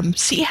I am.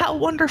 See how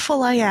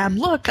wonderful I am.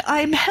 Look,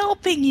 I'm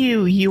helping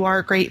you. You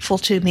are grateful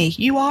to me.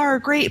 You are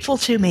grateful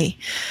to me.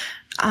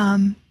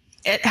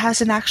 It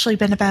hasn't actually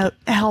been about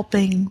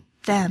helping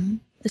them.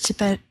 It's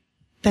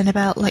been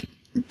about, like,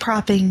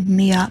 propping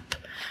me up,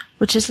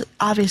 which is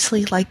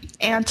obviously, like,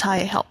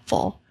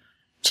 anti-helpful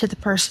to the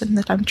person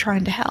that I'm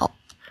trying to help.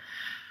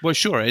 Well,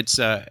 sure. It's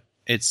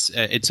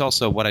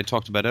also what I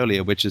talked about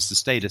earlier, which is the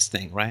status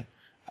thing, right?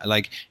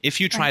 Like,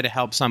 if you try to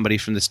help somebody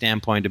from the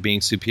standpoint of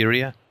being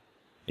superior,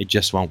 it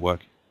just won't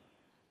work.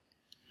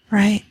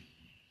 Right.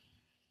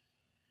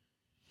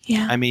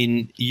 Yeah. I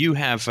mean, you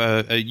have,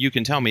 you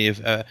can tell me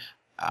if,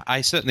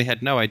 I certainly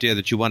had no idea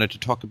that you wanted to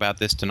talk about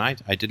this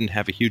tonight. I didn't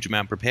have a huge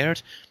amount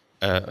prepared.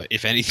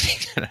 If anything,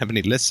 I don't have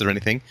any lists or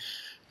anything.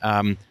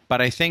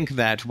 But I think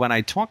that when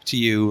I talk to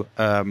you,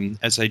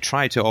 as I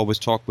try to always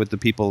talk with the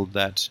people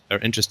that are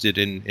interested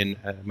in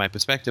my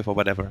perspective or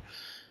whatever,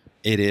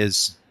 it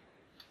is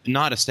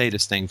not a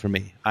status thing for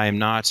me. I am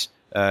not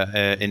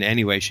in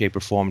any way, shape, or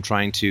form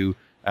trying to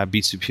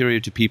be superior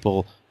to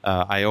people.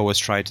 I always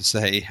try to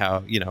say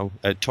how, you know,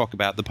 talk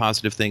about the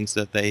positive things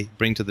that they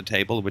bring to the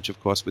table, which, of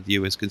course, with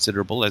you is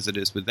considerable, as it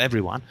is with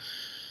everyone.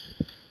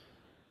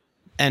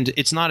 And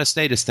it's not a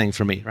status thing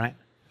for me, right?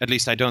 At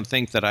least I don't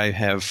think that I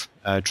have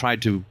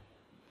tried to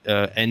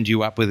end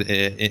you up with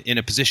in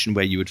a position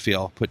where you would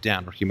feel put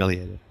down or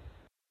humiliated.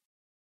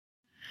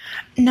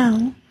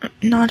 No,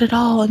 not at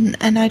all.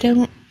 And I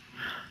don't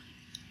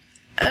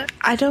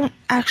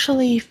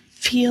actually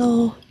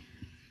feel,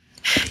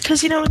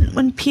 because, you know,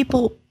 when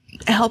people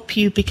help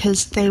you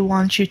because they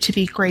want you to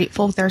be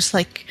grateful, there's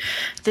like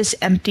this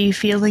empty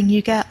feeling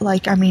you get.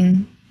 Like, I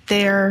mean,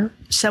 they're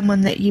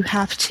someone that you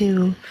have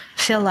to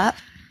fill up.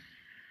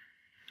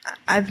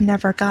 I've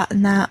never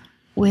gotten that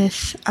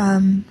with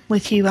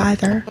you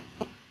either,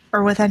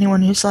 or with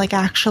anyone who's, like,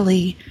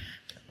 actually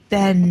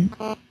been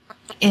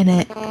in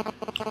it,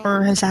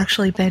 or has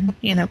actually been,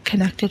 you know,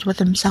 connected with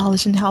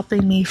themselves and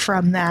helping me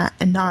from that,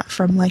 and not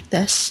from, like,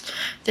 this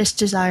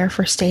desire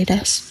for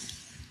status.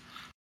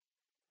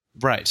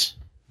 Right.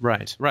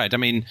 I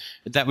mean,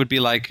 that would be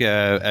like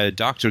a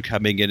doctor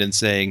coming in and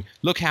saying,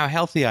 "Look how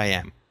healthy I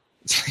am."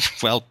 It's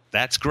like, well,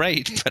 that's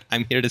great, but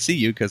I'm here to see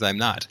you because I'm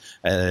not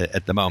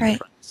at the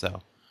moment. Right.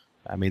 So,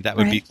 I mean, that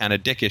would be Right. kind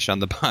of dickish on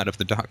the part of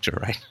the doctor,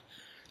 right?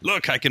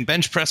 Look, I can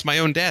bench press my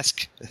own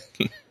desk.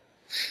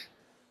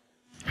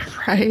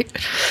 Right?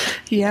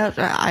 Yeah,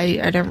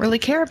 I don't really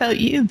care about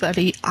you,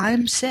 buddy.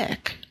 I'm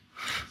sick.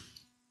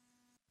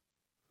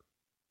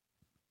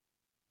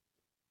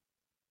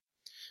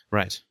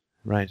 Right.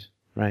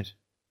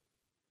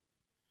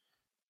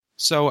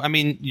 So, I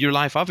mean, your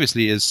life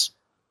obviously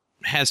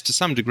has to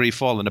some degree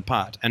fallen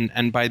apart.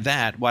 And by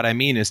that, what I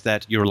mean is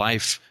that your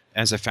life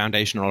as a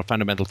foundational or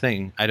fundamental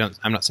thing,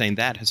 I'm not saying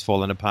that has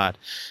fallen apart.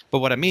 But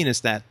what I mean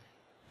is that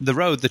the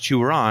road that you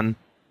were on,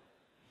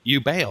 you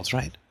bailed,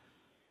 right?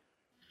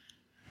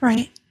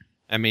 Right.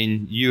 I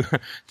mean,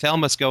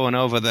 Thelma's going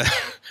over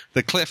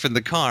the cliff in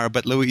the car,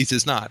 but Louise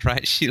is not,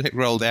 right? She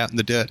rolled out in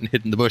the dirt and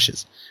hid in the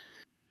bushes.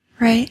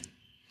 Right.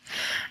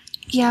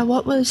 Yeah,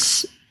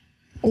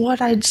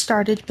 what I'd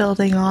started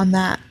building on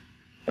that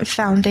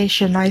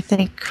foundation, I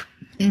think,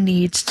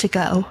 needs to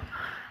go.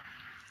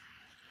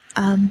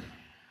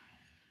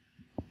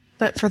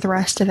 But for the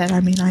rest of it,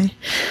 I mean,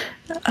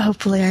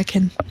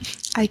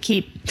 I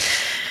keep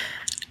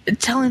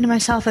telling to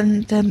myself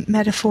and the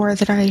metaphor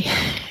that I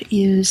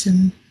use,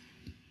 and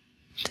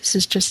this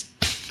is just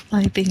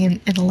like being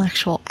an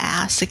intellectual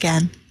ass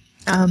again.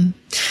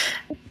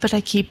 But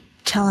I keep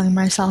telling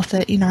myself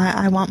that,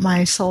 I want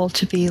my soul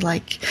to be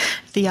like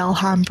the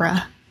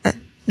Alhambra.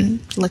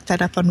 Look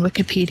that up on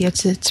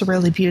Wikipedia. It's a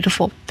really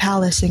beautiful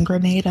palace in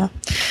Grenada.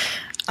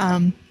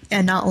 And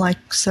not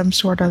like some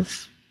sort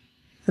of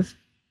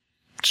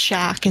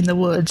shack in the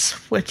woods,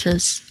 which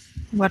is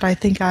what I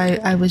think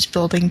I was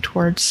building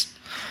towards.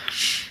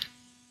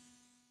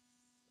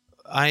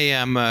 I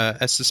am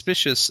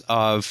suspicious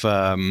of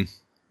a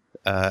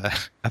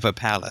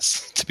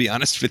palace, to be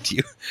honest with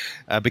you,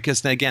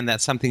 because again,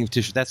 that's something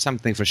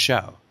for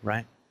show,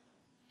 right?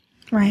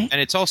 Right.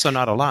 And it's also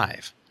not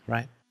alive,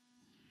 right?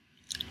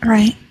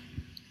 Right.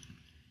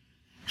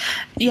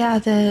 Yeah,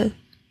 the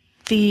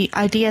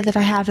idea that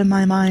I have in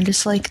my mind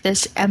is like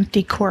this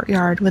empty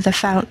courtyard with a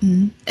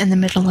fountain in the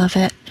middle of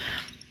it.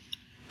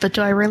 But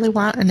do I really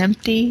want an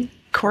empty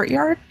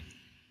courtyard?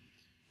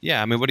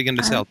 Yeah, I mean, what are you going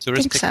to sell?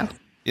 Tourist tickets? I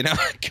think so.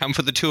 Come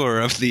for the tour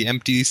of the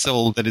empty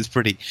soul that is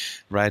pretty,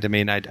 right? I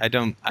mean, I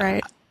don't.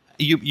 Right.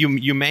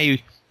 You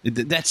may.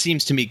 That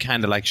seems to me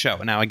kind of like show.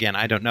 Now, again,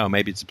 I don't know.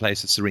 Maybe it's a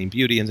place of serene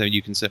beauty, and so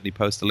you can certainly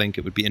post the link.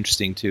 It would be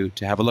interesting to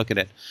have a look at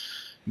it.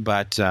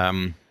 But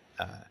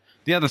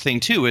the other thing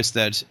too is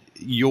that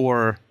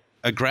your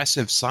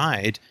aggressive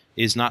side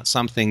is not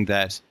something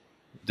that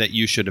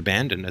you should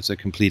abandon as a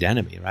complete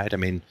enemy, right? I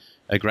mean,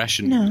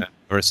 aggression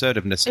or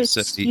assertiveness is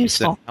certainly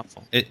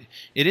helpful. It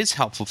is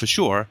helpful for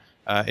sure.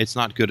 It's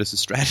not good as a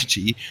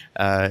strategy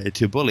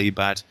to bully,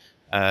 but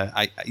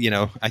I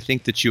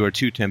think that you are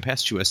too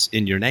tempestuous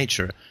in your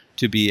nature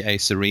to be a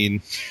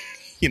serene.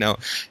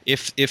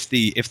 If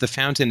the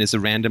fountain is a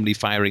randomly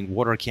firing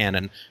water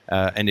cannon,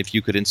 and if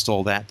you could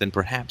install that, then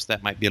perhaps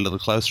that might be a little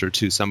closer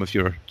to some of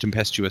your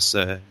tempestuous,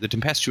 the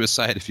tempestuous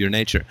side of your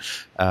nature.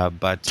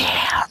 But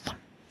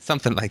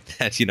something like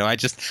that,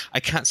 I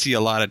can't see a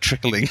lot of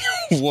trickling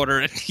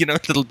water,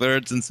 little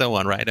birds and so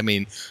on, right? I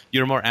mean,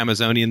 you're more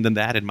Amazonian than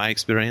that in my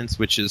experience,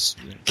 which is...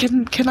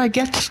 Can I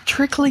get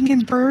trickling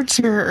in birds,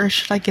 or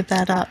should I give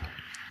that up?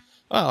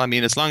 Well, I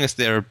mean, as long as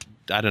they're,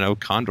 I don't know,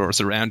 condors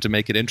around to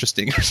make it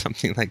interesting or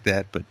something like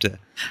that, but...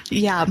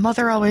 Yeah,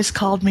 Mother always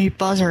called me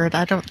buzzard.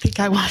 I don't think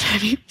I want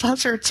any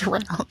buzzards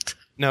around.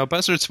 No,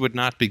 buzzards would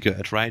not be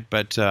good, right?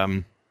 But...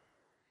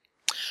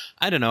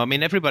 I don't know. I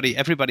mean, everybody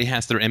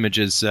has their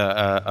images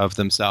of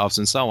themselves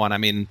and so on. I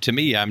mean, to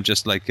me, I'm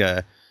just like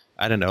I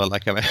don't know,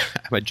 like I'm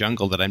a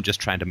jungle that I'm just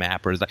trying to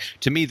map. Or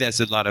to me,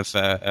 there's a lot of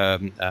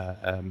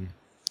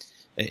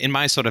in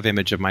my sort of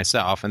image of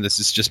myself, and this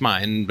is just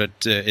mine, but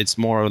it's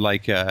more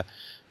like a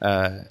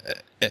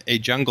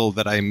jungle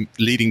that I'm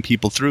leading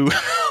people through,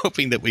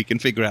 hoping that we can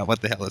figure out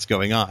what the hell is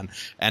going on.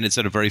 And it's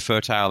sort of very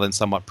fertile and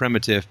somewhat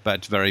primitive,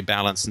 but very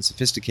balanced and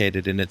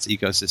sophisticated in its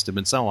ecosystem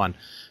and so on.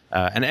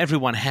 And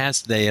everyone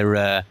has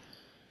their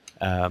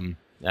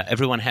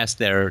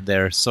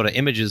sort of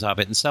images of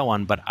it and so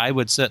on. But I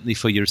would certainly,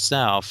 for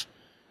yourself,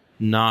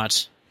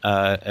 not,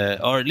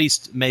 or at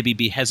least maybe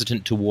be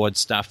hesitant towards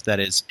stuff that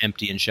is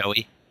empty and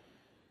showy.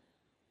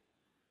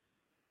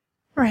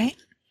 Right.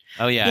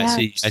 Oh yeah.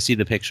 I see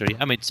the picture.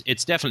 I mean,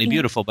 it's definitely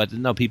beautiful, but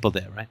there's no people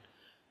there, right?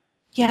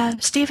 Yeah,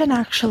 Stephen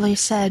actually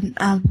said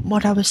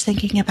what I was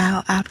thinking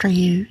about after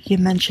you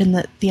mentioned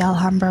that the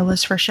Alhambra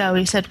was for show.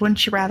 He said,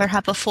 wouldn't you rather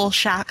have a full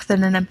shack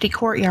than an empty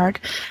courtyard?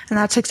 And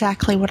that's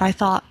exactly what I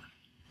thought.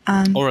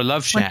 Or a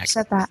love shack. When he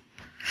said that.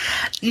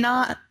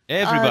 Not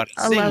everybody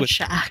a love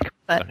shack,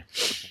 but...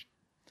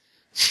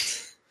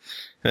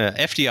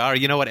 FDR,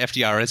 you know what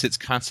FDR is? It's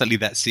constantly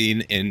that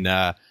scene in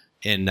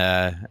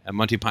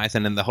Monty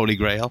Python and the Holy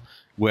Grail,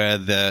 where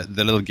the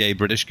little gay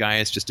British guy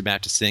is just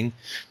about to sing.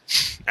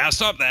 Now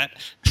stop that.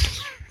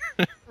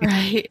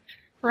 Right.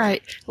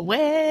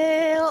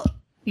 Well,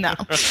 no.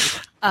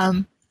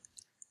 I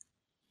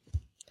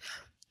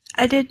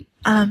did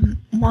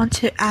want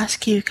to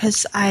ask you,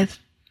 because I've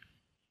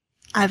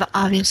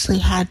obviously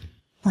had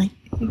like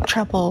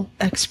trouble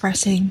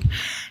expressing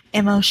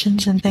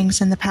emotions and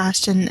things in the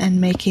past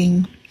and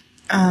making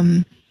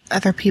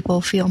other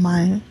people feel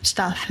my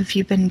stuff. Have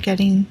you been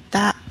getting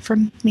that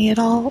from me at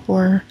all,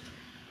 or?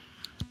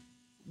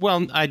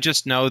 Well, I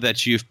just know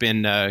that you've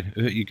been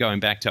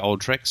going back to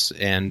old tricks,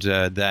 and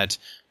that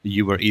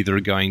you were either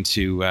going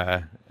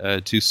to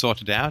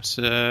sort it out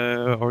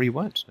or you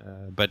weren't.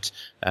 But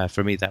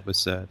for me, that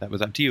was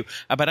up to you.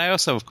 But I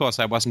also, of course,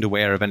 I wasn't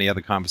aware of any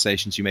other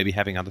conversations you may be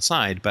having on the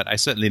side. But I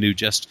certainly knew,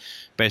 just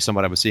based on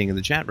what I was seeing in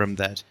the chat room,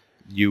 that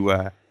you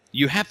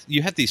had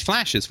these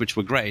flashes, which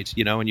were great,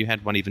 and you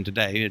had one even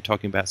today. You're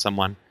talking about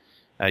someone,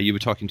 you were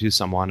talking to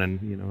someone,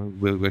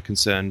 and we're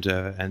concerned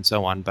and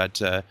so on.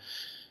 But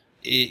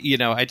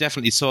I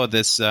definitely saw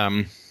this,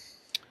 show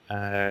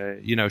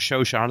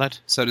Charlotte,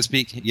 so to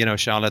speak.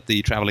 Charlotte,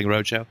 the Traveling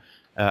Roadshow.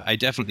 I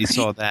definitely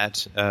saw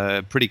that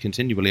pretty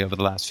continually over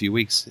the last few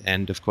weeks,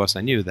 and of course,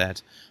 I knew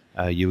that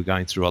you were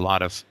going through a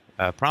lot of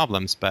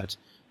problems, but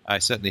I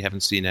certainly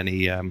haven't seen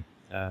any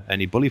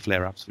bully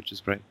flare-ups, which is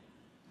great.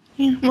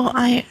 Yeah, well,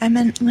 I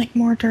meant like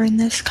more during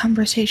this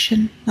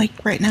conversation, like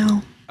right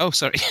now. Oh,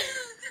 sorry.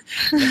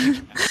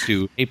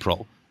 To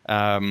April.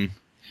 I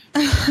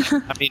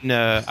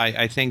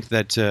think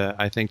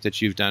that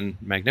you've done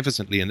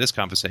magnificently in this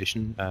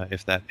conversation.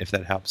 If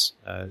that helps.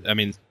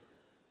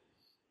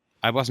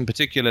 I wasn't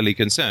particularly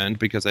concerned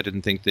because I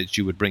didn't think that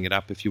you would bring it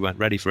up if you weren't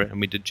ready for it,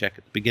 and we did check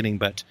at the beginning.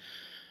 But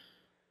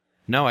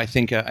no, I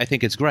think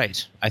it's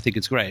great. I think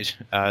it's great.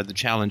 The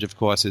challenge, of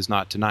course, is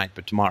not tonight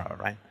but tomorrow,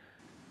 right?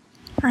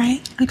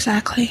 Right,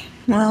 exactly.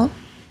 Well,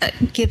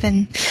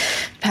 given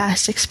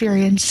past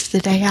experience, the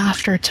day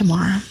after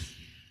tomorrow.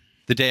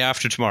 The day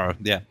after tomorrow,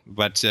 yeah.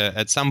 But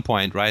at some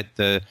point, right,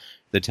 the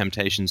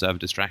temptations of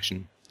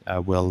distraction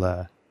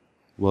will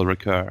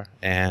recur,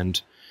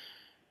 and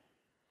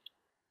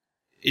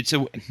it's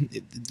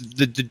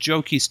the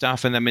jokey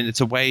stuff, and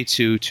it's a way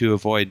to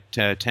avoid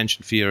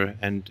tension, fear,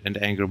 and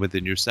anger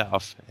within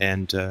yourself,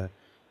 and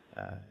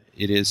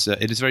it is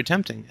very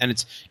tempting,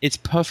 and it's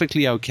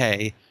perfectly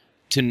okay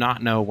to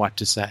not know what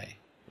to say,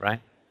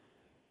 right?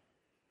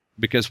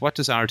 Because what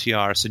does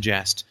RTR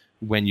suggest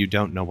when you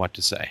don't know what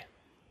to say?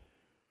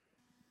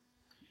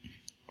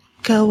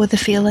 Go with the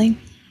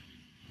feeling.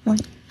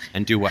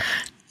 And do what?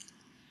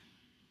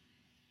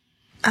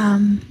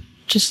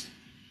 Just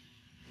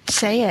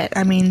say it.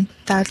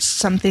 That's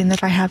something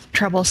that I have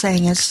trouble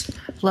saying is,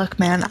 look,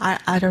 man,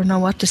 I don't know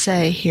what to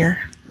say here,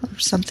 or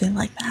something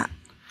like that.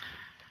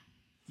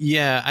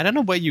 Yeah, I don't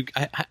know where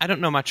I don't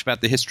know much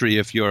about the history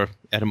of your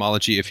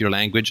etymology of your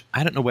language.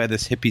 I don't know where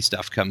this hippie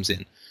stuff comes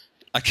in.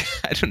 Like,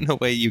 I don't know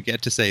where you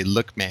get to say,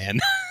 look, man.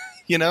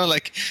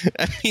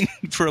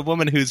 For a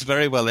woman who's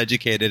very well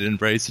educated and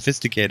very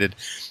sophisticated,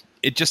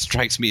 it just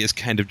strikes me as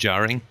kind of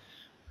jarring.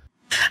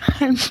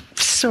 I'm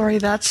sorry,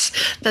 that's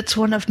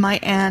one of my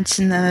aunts,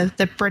 and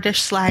the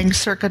British slang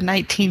circa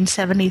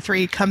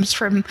 1973 comes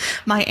from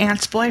my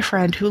aunt's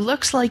boyfriend, who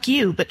looks like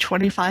you, but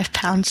 25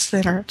 pounds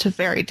thinner. It's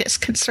very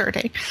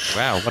disconcerting.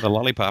 Wow, what a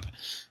lollipop.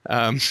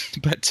 Yeah,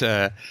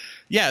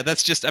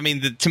 that's just,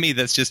 to me,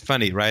 that's just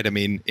funny, right?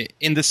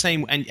 In the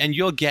same, and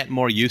you'll get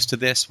more used to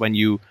this when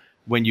you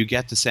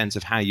get the sense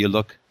of how you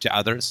look to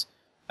others.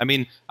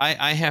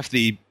 I have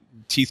the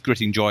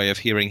teeth-gritting joy of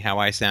hearing how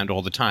I sound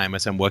all the time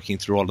as I'm working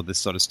through all of this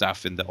sort of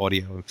stuff in the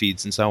audio and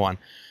feeds and so on.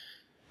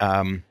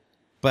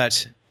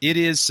 But it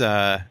is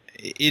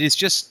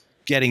just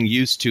getting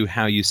used to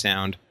how you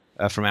sound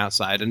from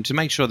outside, and to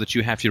make sure that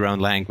you have your own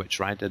language,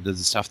 right? There's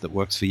the stuff that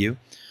works for you.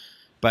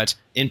 But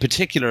in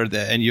particular,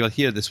 and you'll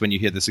hear this when you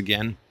hear this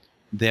again,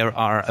 there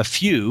are a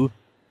few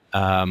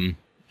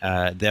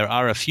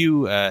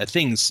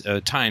things,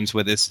 times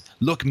where this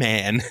 "look,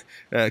 man"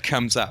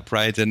 comes up,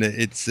 right? And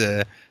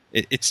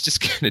it's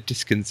just kind of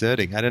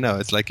disconcerting. I don't know.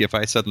 It's like if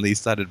I suddenly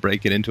started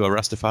breaking into a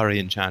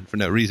Rastafarian chant for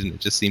no reason.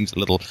 It just seems a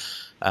little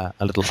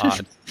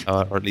odd,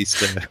 or at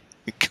least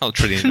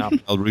culturally not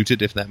well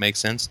rooted, if that makes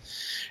sense.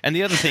 And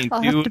the other thing,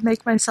 I'll have to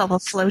make myself a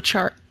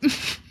flowchart.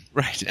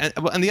 Right.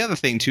 And the other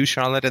thing too,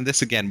 Charlotte, and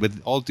this again with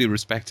all due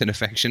respect and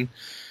affection,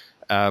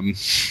 the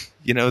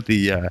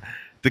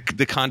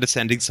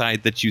condescending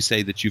side that you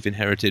say that you've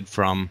inherited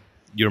from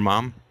your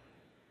mom.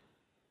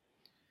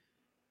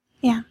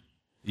 Yeah.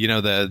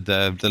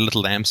 The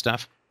little lamb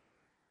stuff?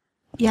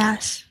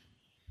 Yes.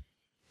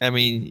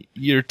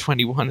 You're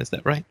 21, is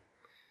that right?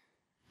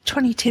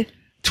 22.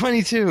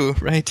 22,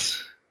 right.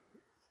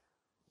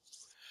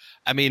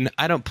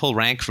 I don't pull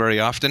rank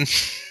very often.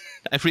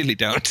 I really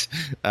don't,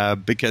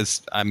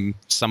 because I'm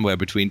somewhere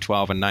between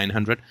 12 and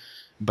 900.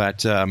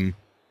 But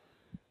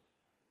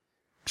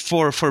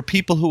for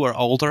people who are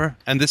older,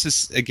 and this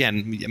is,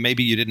 again,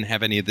 maybe you didn't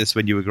have any of this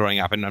when you were growing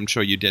up, and I'm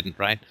sure you didn't,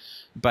 right?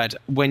 But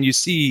when you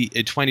see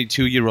a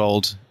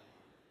 22-year-old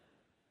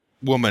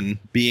woman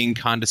being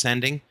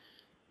condescending,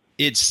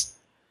 it's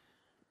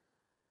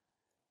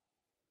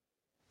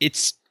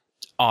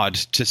odd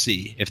to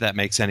see, if that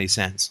makes any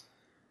sense.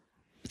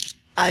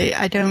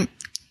 I don't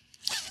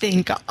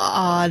think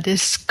odd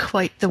is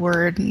quite the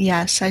word.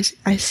 Yes, I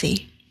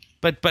see.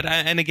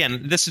 and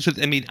again, this is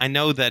what I mean. I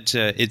know that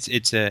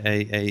it's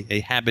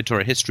a habit or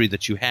a history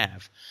that you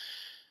have,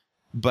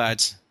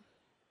 but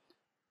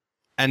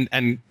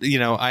and you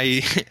know,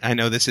 I I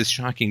know this is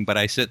shocking, but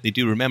I certainly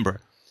do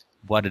remember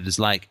what it is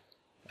like.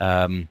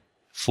 I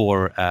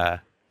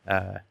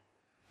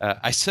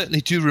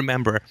certainly do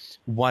remember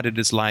what it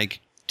is like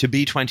to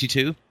be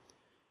 22.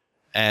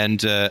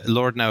 And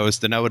Lord knows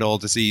the know-it-all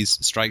disease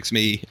strikes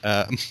me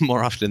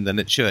more often than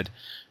it should.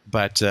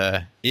 But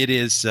it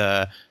is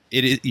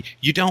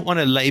you don't want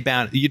to lay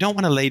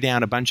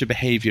down a bunch of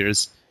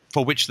behaviors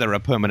for which there are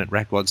permanent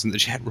records in the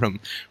chat room,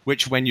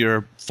 which when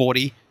you're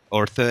 40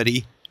 or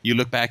 30, you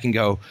look back and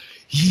go,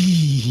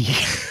 yee.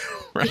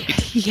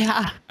 Right?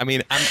 Yeah. I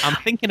mean, I'm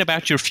thinking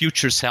about your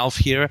future self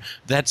here.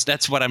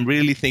 That's what I'm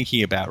really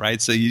thinking about,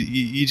 right? So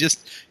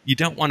you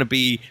don't want to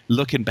be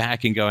looking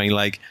back and going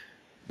like,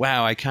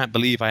 wow, I can't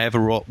believe I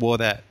ever wore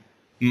that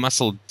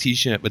muscle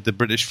T-shirt with the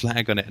British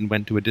flag on it and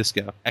went to a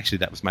disco. Actually,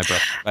 that was my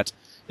brother. But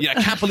yeah,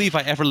 I can't believe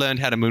I ever learned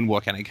how to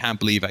moonwalk, and I can't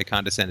believe I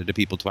condescended to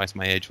people twice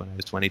my age when I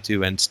was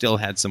 22 and still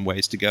had some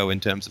ways to go in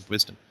terms of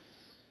wisdom.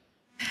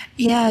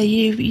 Yeah,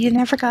 you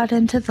never got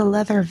into the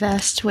leather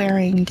vest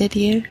wearing, did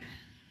you?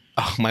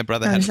 Oh, my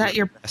brother Or had is that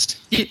your best.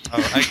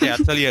 Okay, I'll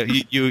tell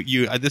you.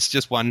 You. This is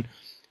just one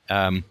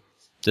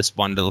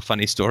little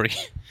funny story.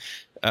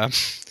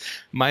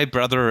 My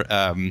brother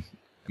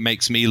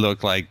makes me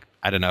look like,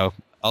 I don't know,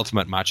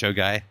 ultimate macho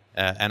guy,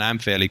 and I'm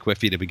fairly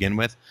quiffy to begin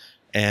with.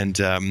 And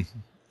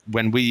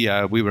when we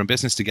were in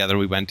business together,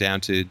 we went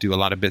down to do a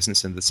lot of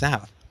business in the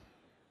South.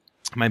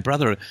 My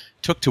brother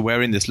took to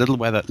wearing this little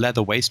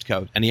leather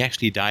waistcoat, and he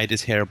actually dyed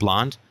his hair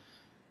blonde.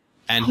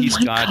 And he's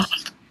got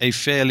a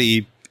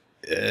fairly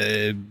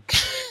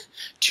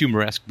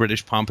tumoresque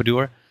British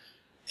pompadour,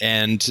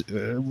 and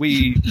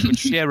we would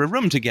share a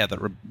room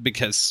together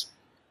because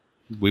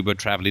we were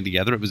traveling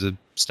together. It was a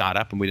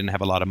startup, and we didn't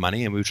have a lot of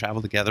money, and we would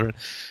travel together.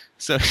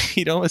 So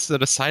he'd always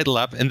sort of sidle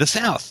up in the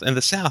South. In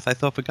the South, I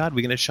thought, for God,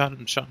 we're going to shot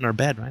in our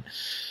bed, right?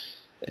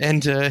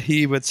 And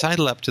he would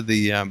sidle up to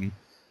the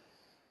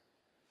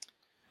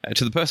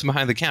person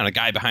behind the counter, a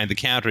guy behind the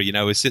counter, you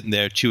know, was sitting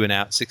there chewing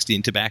out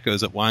 16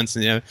 tobaccos at once,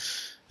 and, you know,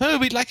 oh,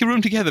 we'd like a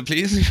room together,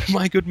 please.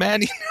 My good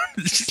man.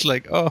 It's just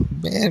like, oh,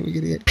 man, we're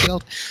going to get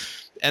killed.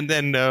 And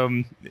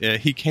then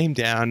he came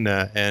down,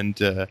 and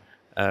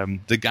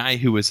the guy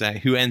who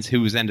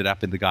ended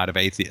up in The God of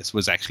Atheists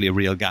was actually a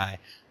real guy,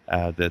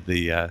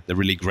 the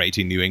really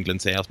grating New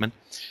England salesman.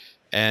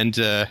 And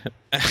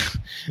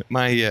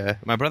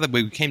my brother,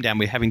 we came down,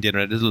 we were having dinner,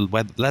 had a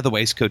little leather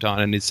waistcoat on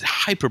and his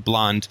hyper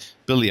blonde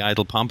Billy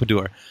Idol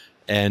pompadour.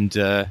 And,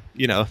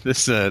 you know,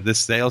 this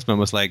salesman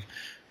was like,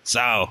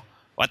 so,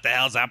 what the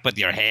hell's up with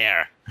your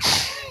hair?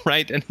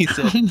 Right? And he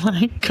said, oh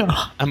my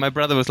God. And my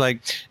brother was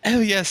like, oh,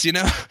 yes, you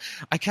know,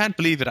 I can't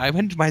believe it. I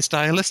went to my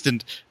stylist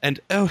and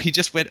oh, he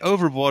just went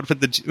overboard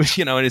with the,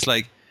 you know, and he's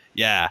like,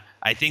 yeah,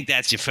 I think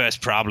that's your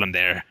first problem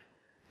there.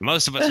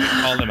 Most of us would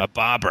call him a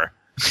barber.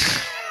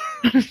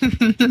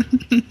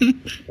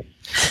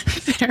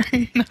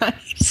 Very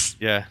nice.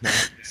 Yeah. No,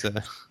 it's,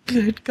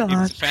 good God.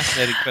 He's a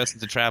fascinating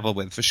person to travel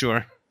with, for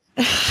sure.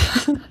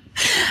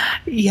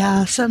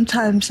 Yeah,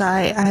 sometimes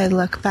I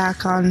look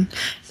back on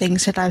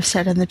things that I've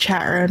said in the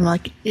chat room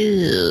like,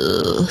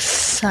 ew,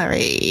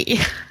 sorry.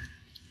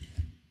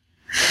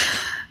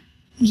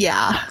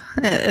 Yeah,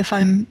 if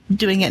I'm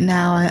doing it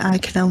now, I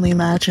can only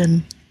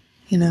imagine,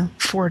 you know,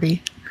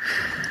 40.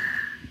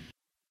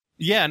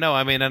 Yeah, no,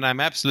 I mean, and I'm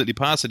absolutely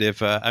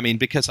positive. I mean,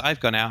 because I've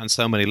gone out on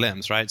so many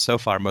limbs, right? So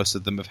far, most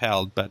of them have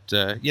held. But,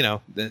 you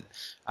know,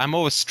 I'm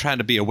always trying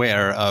to be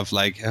aware of,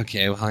 like,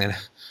 okay, well,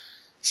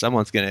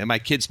 my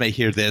kids may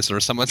hear this, or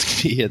someone's going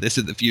to hear this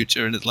in the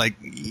future, and it's like,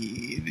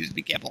 just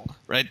be careful,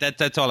 right?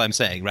 That's all I'm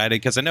saying, right?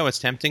 Because I know it's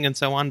tempting and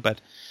so on,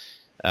 but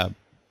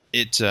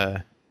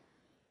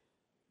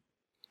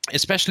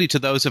especially to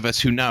those of us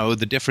who know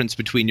the difference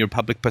between your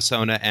public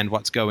persona and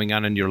what's going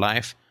on in your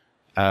life,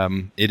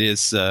 it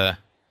is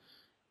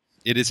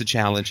a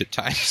challenge at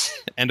times.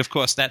 And of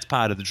course, that's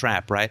part of the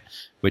trap, right?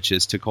 Which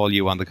is to call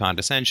you on the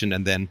condescension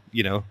and then,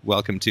 you know,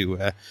 welcome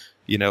to,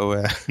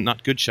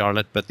 not good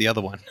Charlotte, but the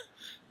other one.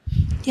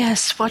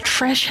 Yes, what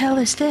fresh hell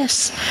is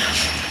this?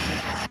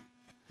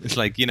 It's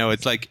like, you know,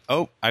 it's like,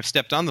 oh, I've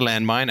stepped on the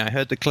landmine. I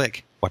heard the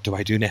click. What do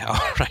I do now?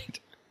 Right?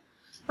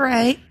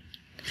 Right.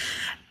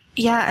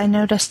 Yeah, I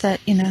noticed that,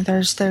 you know,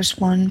 there's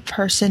one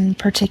person in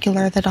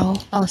particular that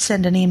I'll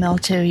send an email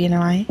to, you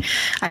know,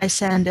 I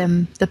send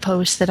him the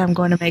post that I'm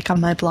going to make on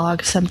my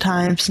blog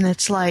sometimes, and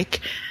it's like,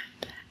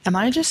 am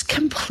I just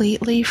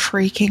completely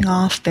freaking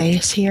off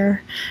base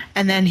here?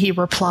 And then he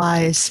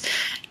replies,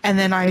 and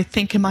then I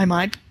think in my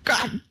mind,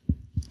 God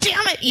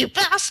damn it, you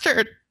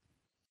bastard!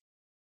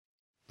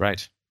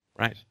 Right.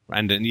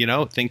 And, you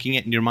know, thinking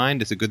it in your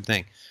mind is a good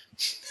thing.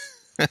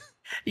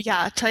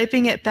 Yeah,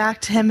 typing it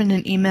back to him in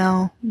an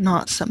email,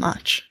 not so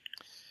much.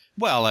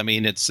 Well, I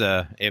mean, it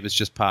was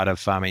just part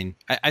of.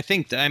 I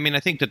think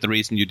that the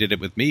reason you did it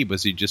with me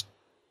was you just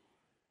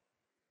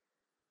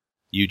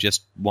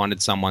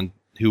wanted someone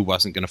who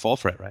wasn't going to fall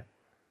for it, right?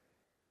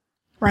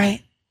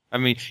 Right. I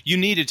mean, you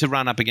needed to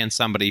run up against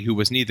somebody who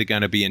was neither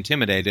going to be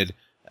intimidated,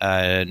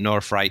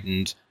 nor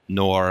frightened,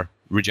 nor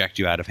reject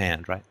you out of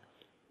hand, right?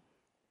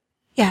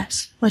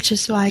 Yes, which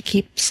is why I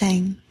keep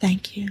saying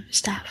thank you,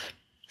 Steph.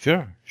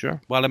 Sure.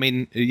 Well, I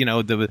mean,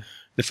 the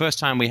first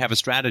time we have a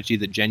strategy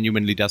that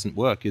genuinely doesn't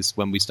work is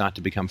when we start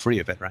to become free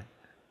of it, right?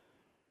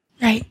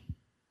 Right.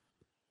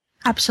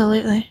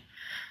 Absolutely.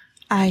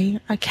 I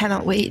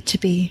cannot wait to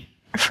be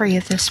free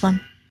of this one.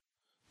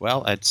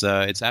 Well, it's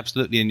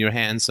absolutely in your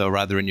hands, so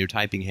rather in your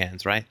typing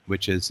hands, right?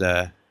 Which is,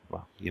 so.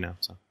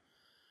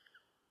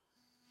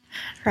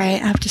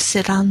 Right, I have to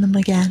sit on them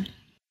again.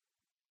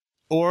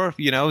 Or,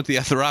 the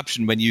other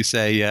option when you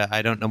say,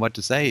 I don't know what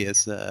to say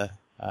is,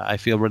 I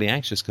feel really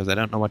anxious because I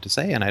don't know what to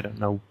say and I don't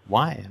know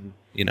why. And,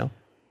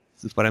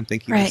 this is what I'm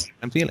thinking. Right.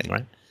 I'm feeling,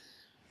 right?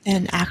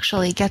 And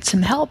actually get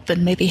some help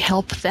and maybe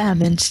help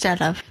them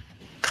instead of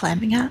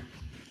clamming up.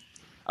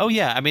 Oh,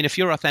 yeah. I mean, if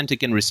you're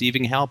authentic in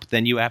receiving help,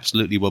 then you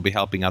absolutely will be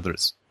helping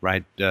others,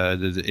 right?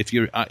 If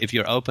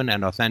you're open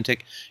and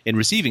authentic in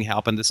receiving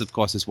help, and this, of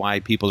course, is why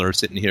people are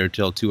sitting here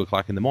till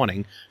 2:00 in the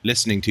morning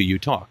listening to you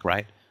talk,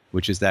 right?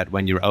 Which is that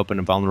when you're open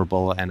and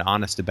vulnerable and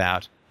honest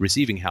about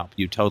receiving help,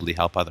 you totally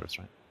help others,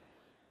 right?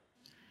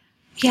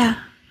 Yeah.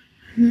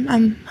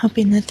 I'm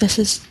hoping that this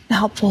is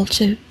helpful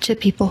to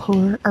people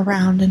who are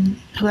around and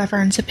whoever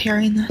ends up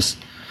hearing this.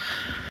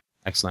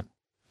 Excellent.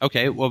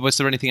 Okay, well, was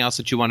there anything else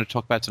that you want to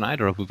talk about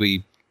tonight, or have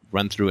we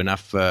run through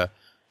enough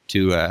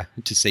to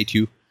sate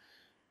you?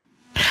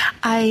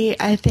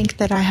 I think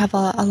that I have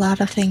a lot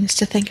of things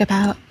to think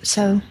about,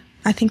 so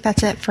I think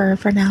that's it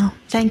for now.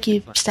 Thank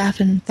you, Steph,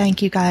 and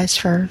thank you guys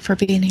for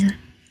being here.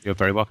 You're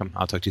very welcome.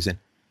 I'll talk to you soon.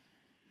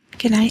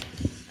 Good night.